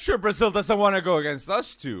I'm sure Brazil doesn't want to go against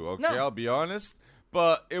us too. Okay, no. I'll be honest.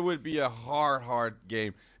 But it would be a hard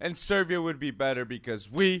game, and Serbia would be better because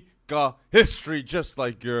we got history just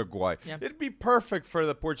like Uruguay. Yeah. It'd be perfect for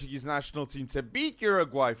the Portuguese national team to beat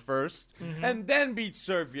Uruguay first and then beat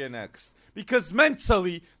Serbia next, because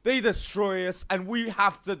mentally they destroy us and we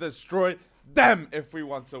have to destroy them if we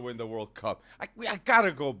want to win the World Cup. I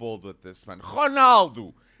gotta go bold with this, man.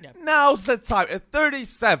 Ronaldo, now's the time. At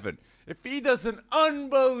 37, if he does an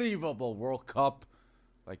unbelievable World Cup,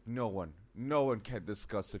 like no one can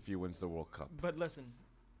discuss if he wins the World Cup. But listen,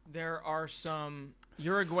 there are some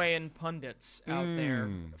Uruguayan pundits out there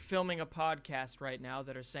filming a podcast right now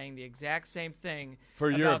that are saying the exact same thing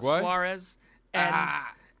about Uruguay? Suarez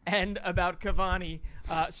and about Cavani,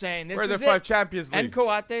 saying this We're is the five Champions League. And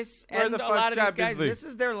Coates and a lot of these Champions guys. League. This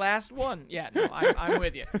is their last one. Yeah, no, I'm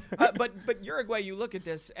with you. But Uruguay, you look at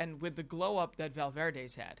this, and with the glow up that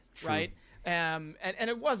Valverde's had, right? And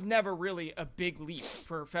it was never really a big leap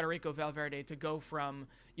for Federico Valverde to go from,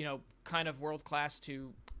 kind of world class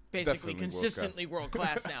to basically consistently world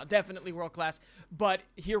class now. Definitely world class. But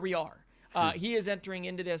here we are. He is entering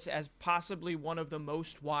into this as possibly one of the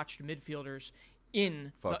most watched midfielders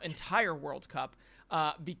in the entire World Cup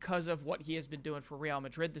because of what he has been doing for Real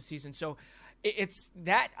Madrid this season. So it's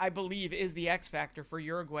that, I believe, is the X factor for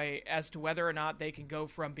Uruguay as to whether or not they can go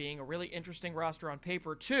from being a really interesting roster on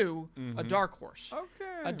paper to a dark horse. Okay.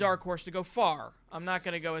 A dark horse to go far. I'm not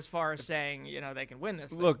going to go as far as saying, they can win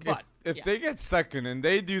this. Look, if they get second and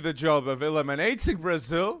they do the job of eliminating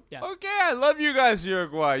Brazil, okay, I love you guys,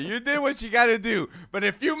 Uruguay. You did what you got to do. But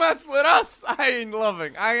if you mess with us, I ain't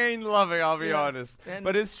loving, I'll be honest.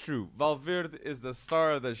 But it's true. Valverde is the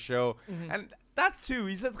star of the show. And that too,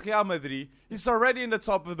 he's at Real Madrid. He's already in the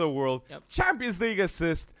top of the world. Champions League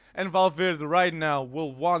assist. And Valverde right now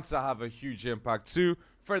will want to have a huge impact too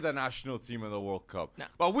for the national team in the World Cup. No.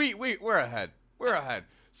 But we're ahead. We're ahead.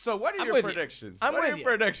 So what are your predictions? What are your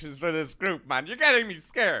predictions for this group, man? You're getting me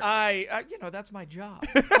scared. That's my job.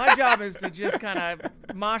 My job is to just kind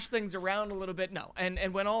of mosh things around a little bit. No.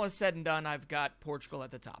 And when all is said and done, I've got Portugal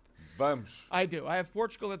at the top. Vamos. I do. I have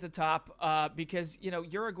Portugal at the top because,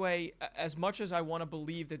 Uruguay, as much as I want to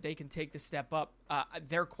believe that they can take the step up,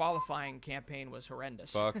 their qualifying campaign was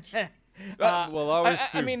horrendous. Fucked. Well, ours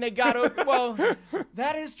too. I mean, they got over. Well,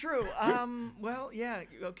 that is true. Well, yeah.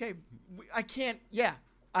 Okay. I can't. Yeah.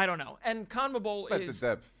 I don't know. And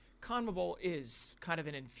CONMEBOL is kind of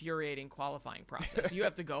an infuriating qualifying process. You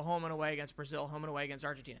have to go home and away against Brazil, home and away against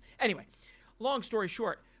Argentina. Anyway, long story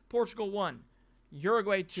short, Portugal 1,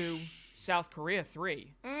 Uruguay 2, South Korea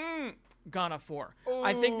 3, Ghana 4. Ooh.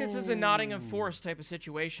 I think this is a Nottingham Forest type of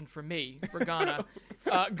situation for me, for Ghana.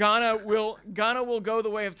 Ghana will go the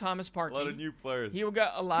way of Thomas Partey. A lot of new players. He will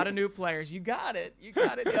get a lot of new players. You got it.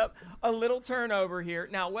 Yep. A little turnover here.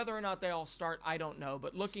 Now, whether or not they all start, I don't know.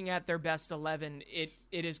 But looking at their best 11, it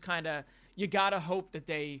is kind of, you got to hope that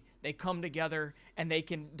they come together and they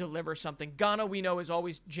can deliver something. Ghana, we know, is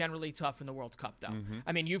always generally tough in the World Cup, though. Mm-hmm.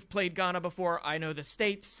 I mean, you've played Ghana before. I know the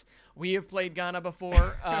States. We have played Ghana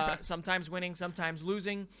before, sometimes winning, sometimes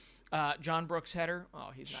losing. John Brooks' header.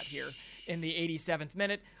 Oh, he's not here in the 87th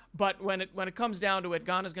minute. But when it comes down to it,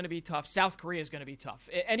 Ghana's going to be tough. South Korea is going to be tough.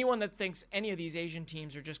 Anyone that thinks any of these Asian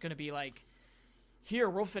teams are just going to be like,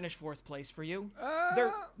 here, we'll finish 4th place for you.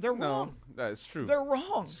 They're wrong. That's true. They're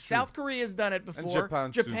wrong. South Korea's done it before.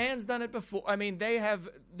 And Japan's done it before. I mean,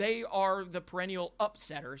 they are the perennial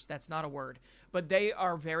upsetters. That's not a word. But they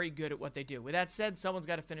are very good at what they do. With that said, someone's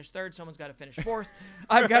got to finish 3rd. Someone's got to finish 4th.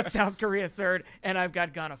 I've got South Korea 3rd, and I've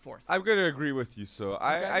got Ghana 4th. I'm going to agree with you. So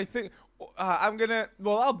okay. I think I'm going to –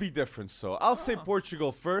 well, I'll be different. So I'll say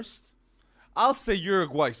Portugal 1st. I'll say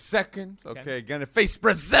Uruguay 2nd. Okay, going to face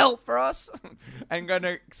Brazil for us. I'm going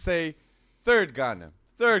to say 3rd Ghana.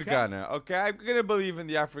 3rd Ghana. Okay, I'm going to believe in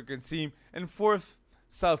the African team. And 4th,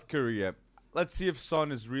 South Korea. Let's see if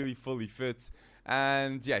Son is really fully fit.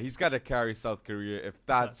 And, yeah, he's got to carry South Korea if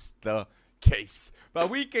that's the case. But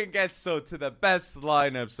we can get to the best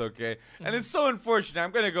lineups, okay? And it's so unfortunate.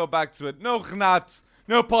 I'm going to go back to it. No Gnat.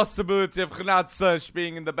 No possibility of Gnat Such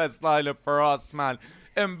being in the best lineup for us, man.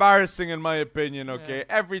 Embarrassing, in my opinion, okay?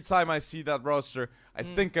 Yeah. Every time I see that roster, I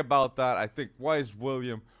think about that. I think, why is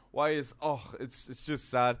William? Why is... Oh, it's just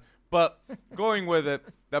sad. But going with it,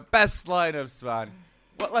 the best lineups, man.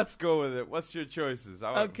 Well, let's go with it. What's your choices?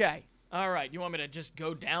 Okay. All right. You want me to just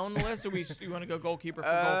go down the list, or you want to go goalkeeper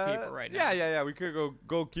for goalkeeper right now? Yeah. We could go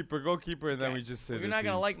goalkeeper, and then we just say you're not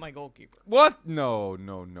going to like my goalkeeper. What? No.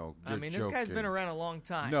 I mean, this guy's been around a long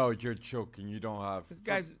time. No, you're joking. You don't have. This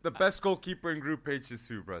guy's the best goalkeeper in Group H is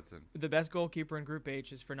who, Breton? The best goalkeeper in Group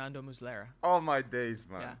H is Fernando Muslera. Oh, my days,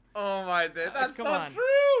 man. Yeah. Oh, my days. That's not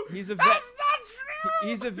true. He's a vet. That's not true.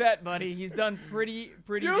 He's a vet, buddy. He's done pretty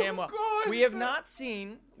damn well. We have not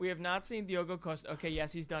seen Diogo Costa. Okay,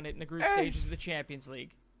 yes, he's done it in the group stages of the Champions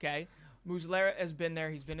League. Okay, Muslera has been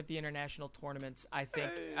there. He's been at the international tournaments. I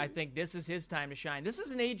think this is his time to shine. This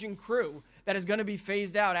is an aging crew that is going to be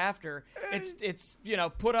phased out after. It's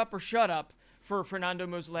put up or shut up for Fernando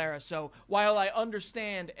Muslera. So while I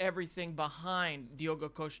understand everything behind Diogo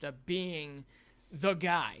Costa being the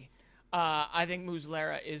guy, I think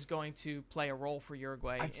Muslera is going to play a role for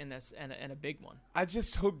Uruguay in this, and a big one. I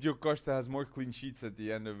just hope Diogo Costa has more clean sheets at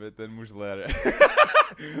the end of it than Muslera.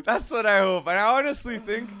 That's what I hope. And I honestly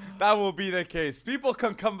think that will be the case. People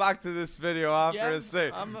can come back to this video after and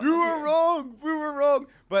say, we were wrong.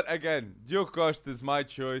 But again, Diogo Costa is my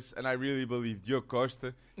choice, and I really believe Diogo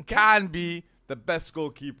Costa can be the best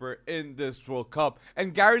goalkeeper in this World Cup.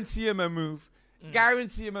 And guarantee him a move.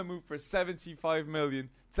 Guarantee him a move for 75 million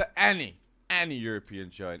to any European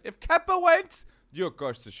giant. If Kepa went, Diogo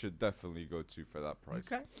Costa should definitely go to for that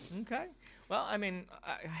price. Okay. Well, I mean,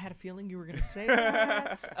 I had a feeling you were going to say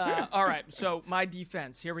that. All right, so my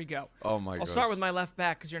defense. Here we go. Oh, my gosh. I'll start with my left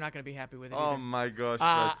back because you're not going to be happy with it either. Oh, my gosh,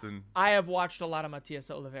 Betson. I have watched a lot of Matias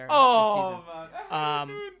Oliveira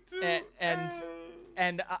this season.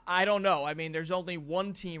 And I don't know. I mean, there's only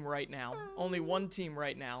one team right now.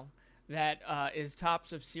 That is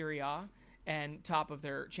tops of Serie A and top of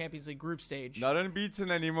their Champions League group stage. Not unbeaten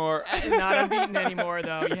anymore. Not unbeaten anymore,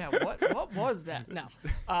 though. Yeah, what was that? No.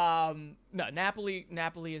 No,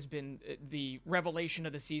 Napoli has been the revelation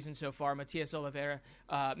of the season so far. Matias Oliveira,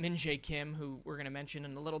 Min Jae Kim, who we're going to mention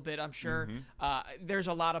in a little bit, I'm sure. There's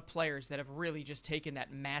a lot of players that have really just taken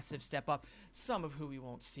that massive step up, some of who we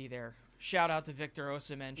won't see there. Shout out to Victor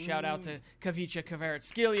Osimhen. Shout out to Kavica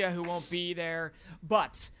Kvaratskhelia, who won't be there.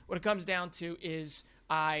 But what it comes down to is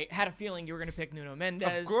I had a feeling you were going to pick Nuno Mendes.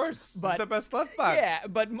 Of course. He's the best left back. Yeah,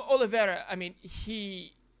 but Oliveira, I mean,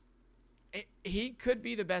 he could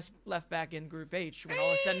be the best left back in Group H when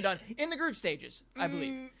all is said and done. In the group stages, I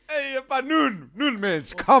believe. Hey, but Nuno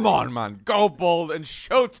Mendes, come on, man. Go bold and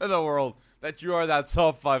show to the world that you are that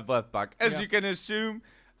top 5 left back. As you can assume,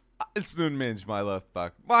 it's Nuno Mendes, my left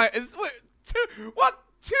back.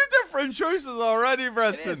 Two different choices already,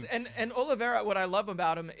 Bretson. And Oliveira, what I love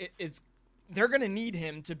about him is they're going to need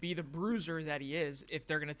him to be the bruiser that he is if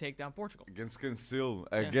they're going to take down Portugal. Against Cancelo.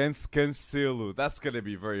 That's going to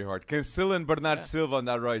be very hard. Cancelo and Bernardo Silva on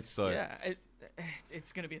that right side. Yeah,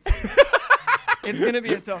 it's going to be a tough task. It's going to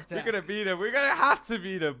be a tough task. We're going to beat him. We're going to have to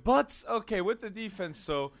beat him. But, okay, with the defense,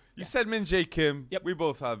 so you said Min Jae Kim. Yep. We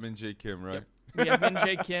both have Min Jae Kim, right? Yep. We have Min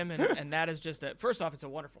Jae Kim, and that is just first off, it's a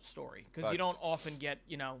wonderful story because you don't often get,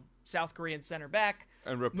 South Korean center back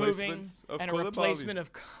and replacement of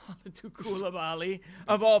Kalidou Koulibaly,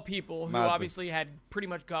 of all people, who obviously had pretty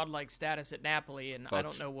much godlike status at Napoli, and I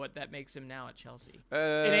don't know what that makes him now at Chelsea.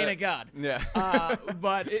 It ain't a god. Yeah.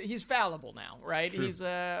 But he's fallible now, right? True. He's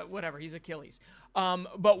whatever. He's Achilles.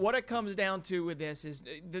 But what it comes down to with this is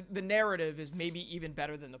the narrative is maybe even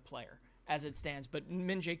better than the player as it stands. But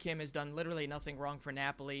Min Jae Kim has done literally nothing wrong for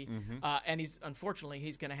Napoli, and he's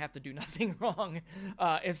going to have to do nothing wrong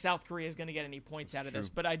if South Korea is going to get any points out of this.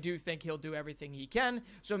 But I do think he'll do everything he can.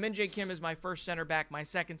 So Min Jae Kim is my first center back. My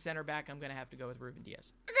second center back, I'm going to have to go with Ruben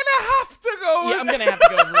Diaz. I'm going to have to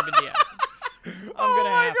go with Ruben Diaz. Oh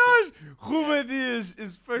my gosh, Ruben Diaz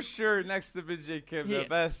is for sure next to Min Jae Kim, the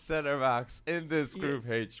best center backs in this Group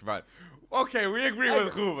H, man. Okay, we agree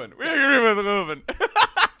with Ruben.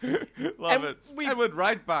 Love it. And with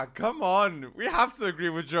right back, come on. We have to agree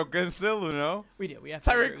with Joe Cancelo, no? We do. We have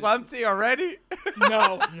Tariq Lamptey already?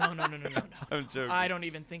 No. I'm joking. I don't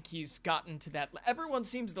even think he's gotten to that. Everyone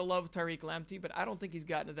seems to love Tariq Lamptey, but I don't think he's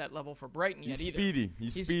gotten to that level for Brighton yet either.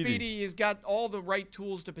 He's speedy. He's got all the right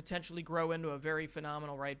tools to potentially grow into a very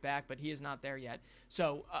phenomenal right back, but he is not there yet.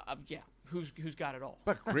 So, who's got it all?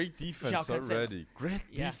 But great defense already.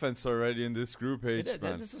 Defense already in this Group H,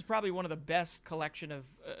 man. This is probably one of the best collection of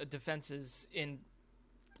defenses in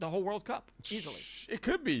the whole World Cup, easily. It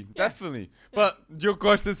could be, definitely. But your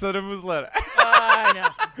question said it was Muslera. I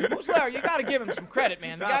know. Muslera, you got to give him some credit,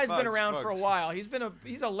 man. The guy's been around for a while. He's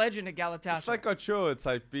a legend at Galatasaray. It's like Ochoa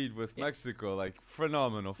type beat with Mexico, like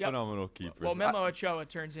phenomenal keepers. Well, Memo Ochoa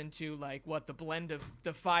turns into the blend of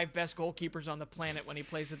the 5 best goalkeepers on the planet when he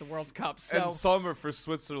plays at the World Cup. So. And Sommer for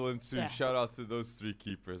Switzerland too. Yeah. Shout out to those 3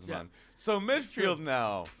 keepers, man. So midfield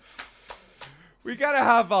now. We gotta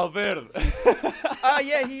have Valverde.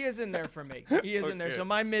 Yeah, he is in there for me. He is in there. So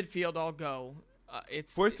my midfield, I'll go.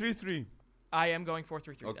 It's 4-3-3. I am going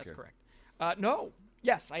 4-3-3. Okay. That's correct. No.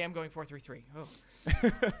 Yes, I am going 4-3-3. Oh.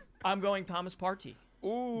 I'm going Thomas Partey.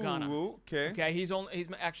 Ooh. Ghana. Okay. Okay. He's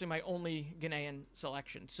actually my only Ghanaian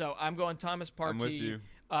selection. So I'm going Thomas Partey. I'm with you.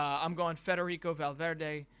 I'm going Federico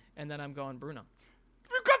Valverde, and then I'm going Bruno.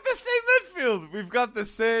 We've got the same midfield. We've got the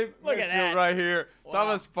same midfield right here. Wow.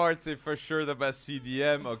 Thomas Partey, for sure the best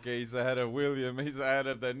CDM. Okay, he's ahead of William. He's ahead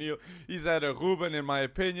of Daniel. He's ahead of Ruben, in my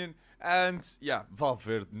opinion. And,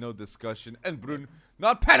 Valverde, no discussion. And Bruno,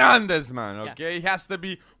 not Fernandes, man, okay? He has to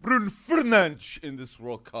be Bruno Fernandes in this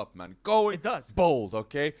World Cup, man. It does. Bold,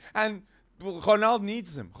 okay? And Ronaldo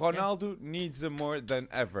needs him. Ronaldo needs him more than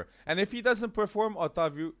ever. And if he doesn't perform,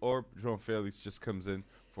 Otavio or João Felix just comes in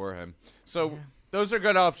for him. So... Those are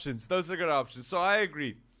good options. So I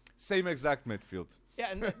agree. Same exact midfield.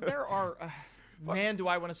 Yeah, and there are... man, do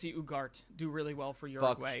I want to see Ugarte do really well for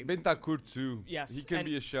Uruguay. Bentancur too. Yes. He can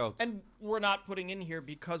be a shout. And we're not putting in here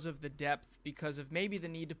because of the depth, because of maybe the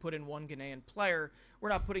need to put in one Ghanaian player. We're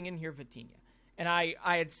not putting in here Vitinha. And I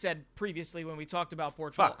had said previously when we talked about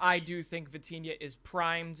Portugal, I do think Vitinha is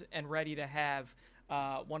primed and ready to have...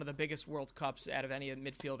 one of the biggest World Cups out of any of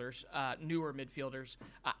the midfielders, newer midfielders,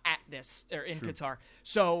 at this, or in Qatar.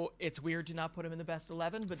 So it's weird to not put him in the best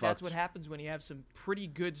 11, but that's what happens when you have some pretty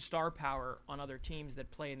good star power on other teams that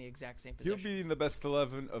play in the exact same position. He'll be in the best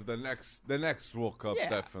 11 of the next World Cup,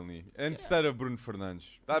 definitely. Instead of Bruno Fernandes.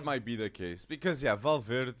 That might be the case. Because,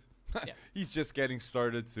 Valverde, he's just getting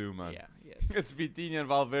started too, man. Yeah, yes. It's Vitinha and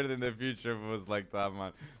Valverde in the future if it was like that,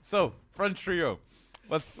 man. So, front trio.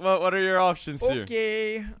 What are your options here?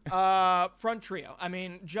 Okay, front trio. I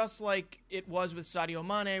mean, just like it was with Sadio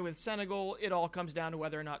Mane with Senegal, it all comes down to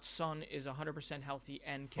whether or not Son is 100% healthy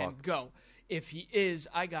and can go. If he is,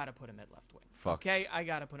 I got to put him at left wing. Okay, I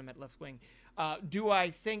got to put him at left wing. Do I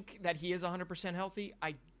think that he is 100% healthy?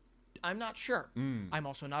 I'm not sure. I'm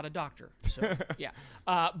also not a doctor, so yeah.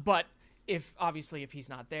 But if he's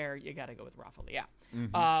not there, you got to go with Rafa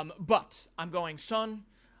Leao. But I'm going Son.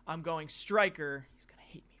 I'm going striker. He's going to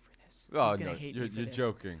hate me for this. Oh, no, you're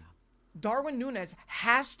joking. Darwin Núñez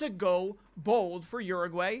has to go bold for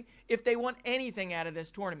Uruguay if they want anything out of this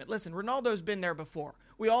tournament. Listen, Ronaldo's been there before.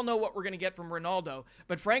 We all know what we're going to get from Ronaldo.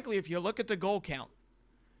 But frankly, if you look at the goal count,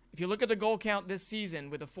 if you look at the goal count this season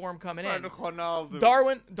with the form coming in, Ronaldo.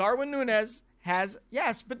 Darwin Núñez has,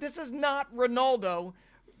 yes, but this is not Ronaldo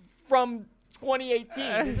from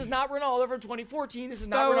 2018. This is not Ronaldo from 2014. This is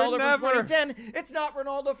not Ronaldo from 2010. It's not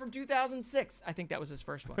Ronaldo from 2006. I think that was his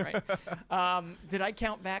first one, right? Did I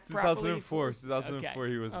count back properly? 2004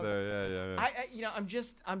 he was there. Yeah. I'm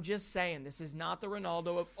just saying this is not the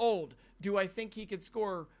Ronaldo of old. Do I think he could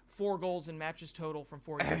score 4 goals in matches total from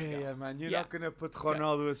 4 years ago? Yeah, man. You're not going to put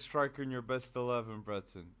Ronaldo as striker in your best 11,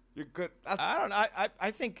 Breton. You're good.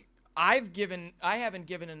 I think I haven't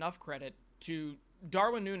given enough credit to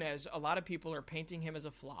Darwin Núñez. A lot of people are painting him as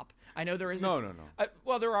a flop. I know there is no.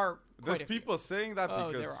 Well, there are. There's people saying that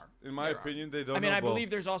because, there are. In my opinion, they don't. I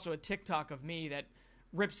believe there's also a TikTok of me that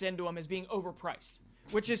rips into him as being overpriced,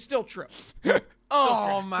 which is still true.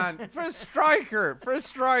 Man, for a striker.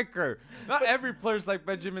 Not every player's like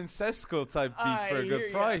Benjamin Sesko type beat for a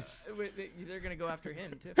good price. They're gonna go after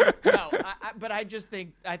him too. No, but I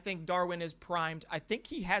think Darwin is primed. I think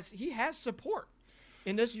he has support.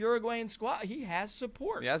 In this Uruguayan squad, he has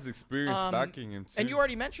support. He has experience backing him, too. And you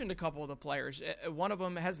already mentioned a couple of the players. One of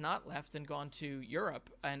them has not left and gone to Europe,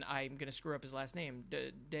 and I'm going to screw up his last name,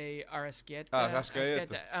 De Arrascaeta.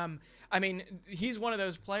 Arrascaeta. He's one of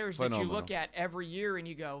those players that you look at every year and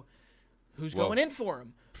you go, who's Well, going in for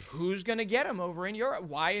him? Who's going to get him over in Europe?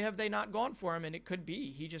 Why have they not gone for him? And it could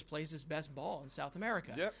be he just plays his best ball in South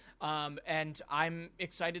America. Yep. And I'm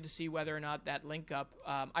excited to see whether or not that link up.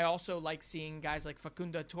 I also like seeing guys like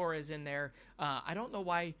Facundo Torres in there. I don't know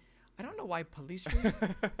why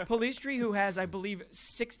Palistri, who has, I believe,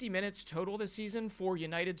 60 minutes total this season for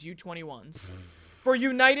United's U21s.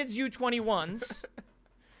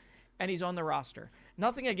 And he's on the roster.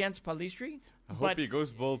 Nothing against Palistri. I hope he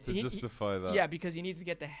goes bold to justify that. Yeah, because he needs to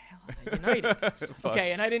get the hell out of United.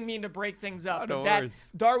 Okay, and I didn't mean to break things up. No but worries.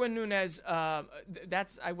 Darwin Núñez,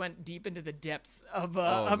 I went deep into the depth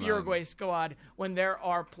of Uruguay's squad when there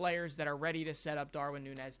are players that are ready to set up Darwin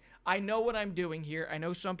Núñez. I know what I'm doing here. I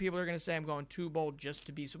know some people are going to say I'm going too bold just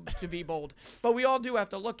to be bold. But we all do have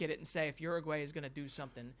to look at it and say if Uruguay is going to do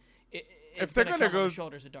something, if they're going to go on the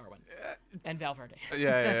shoulders of Darwin and Valverde.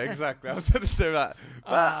 Yeah, exactly. I was going to say that.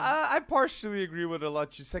 But I partially agree with a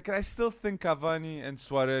lot you said. I still think Cavani and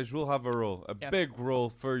Suarez will have a role, big role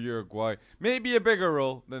for Uruguay. Maybe a bigger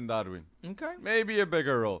role than Darwin. Okay. Maybe a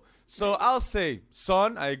bigger role. So I'll say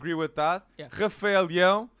Son, I agree with that. Yeah. Rafael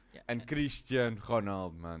Leão and Cristiano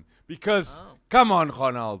Ronaldo, man. Because, come on,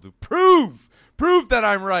 Ronaldo. Prove that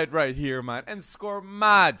I'm right here, man. And score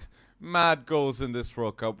mad goals in this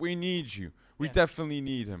World Cup. We need you. We definitely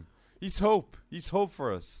need him. He's hope. He's hope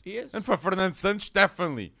for us. He is. And for Fernando Santos,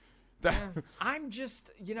 definitely. I'm just,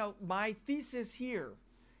 my thesis here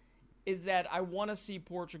is that I want to see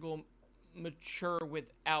Portugal mature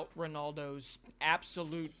without Ronaldo's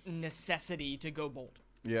absolute necessity to go bold.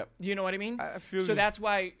 Yeah. You know what I mean? I feel so that's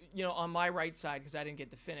why, on my right side, because I didn't get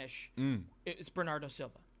to finish, it's Bernardo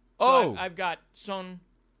Silva. So I've got Son,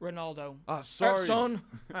 Ronaldo. Sorry. Son.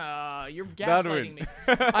 You're gaslighting me.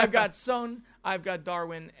 I've got Son, I've got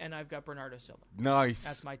Darwin, and I've got Bernardo Silva. Nice.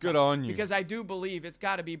 That's my top. Good on you. Because I do believe it's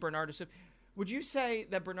got to be Bernardo Silva. Would you say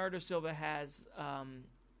that Bernardo Silva has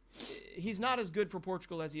he's not as good for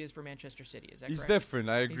Portugal as he is for Manchester City? Is that He's correct? different.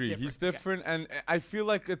 I agree. He's different. And I feel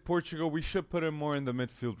like at Portugal, we should put him more in the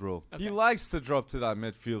midfield role. Okay. He likes to drop to that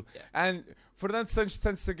midfield. Yeah. And Fernando Santos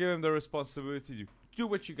tends to give him the responsibility to do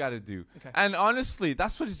what you got to do. Okay. And honestly,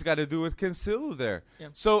 that's what he's got to do with Cancelo there. Yeah.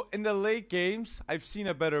 So in the late games, I've seen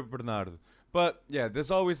a better Bernardo. But yeah,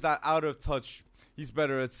 there's always that out of touch. He's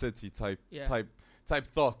better at City type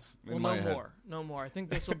thoughts in my head. No more. I think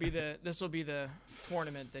this will be the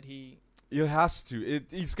tournament that he has to.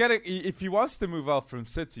 He's got to, if he wants to move out from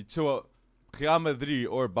City to a Real Madrid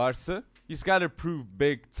or Barca, he's got to prove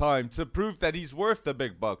big time to prove that he's worth the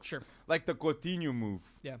big bucks. Sure. Like the Coutinho move.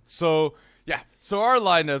 Yeah. So our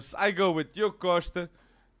lineups, I go with Diogo Costa,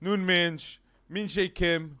 Nuno Mendes, Min-Jae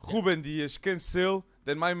Kim, Ruben Dias, Cancelo.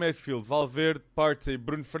 Then my midfield, Valverde, Partey,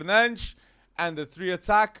 Bruno Fernandes. And the 3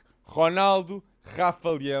 attack, Ronaldo,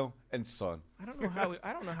 Rafael Leão, and Son. I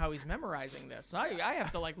don't know how he's memorizing this. I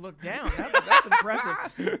have to look down. That's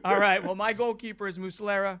impressive. All right. Well, my goalkeeper is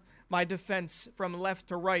Muslera. My defense from left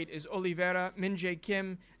to right is Oliveira, Min-Jae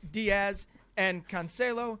Kim, Diaz, and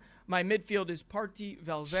Cancelo. My midfield is Partey,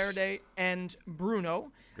 Valverde, and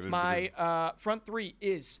Bruno. My front 3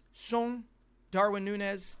 is Son, Darwin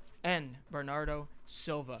Núñez, and Bernardo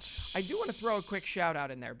Silva. I do want to throw a quick shout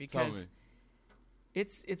out in there because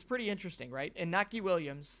it's pretty interesting, right? Inaki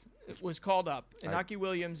Williams was called up. Inaki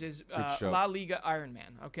Williams is La Liga Iron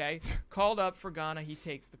Man, okay? Called up for Ghana. He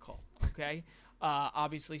takes the call, Okay,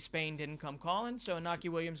 obviously Spain didn't come calling, so Inaki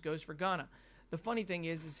Williams goes for Ghana. The funny thing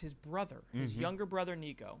is his brother, his younger brother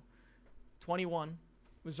Nico, 21,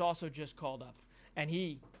 was also just called up, and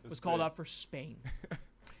he was called up for Spain.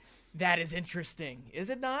 That is interesting, is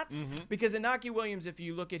it not? Because Inaki Williams, if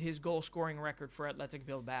you look at his goal-scoring record for Athletic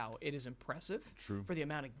Bilbao, it is impressive. True. For the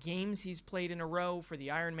amount of games he's played in a row, for the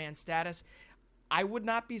Ironman status. I would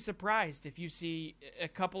not be surprised if you see a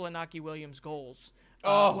couple of Inaki Williams goals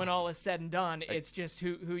when all is said and done. It's just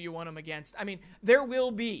who you want him against. I mean, there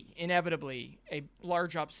will be, inevitably, a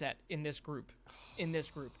large upset in this group.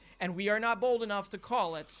 And we are not bold enough to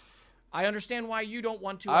call it. I understand why you don't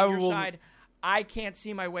want to on your side. I can't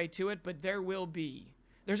see my way to it, but there will be.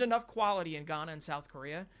 There's enough quality in Ghana and South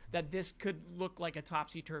Korea that this could look like a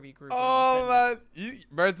topsy-turvy group. Oh, man.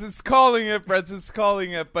 Brett is calling it.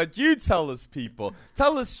 But you tell us, people.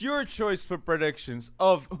 Tell us your choice for predictions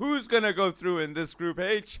of who's going to go through in this Group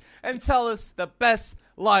H. And tell us the best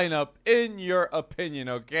lineup in your opinion,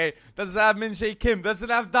 okay? Does it have Min Jae Kim? Does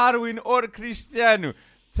it have Darwin or Cristiano?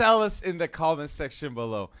 Tell us in the comment section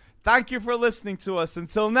below. Thank you for listening to us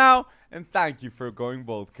until now, and thank you for going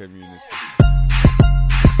bold, community.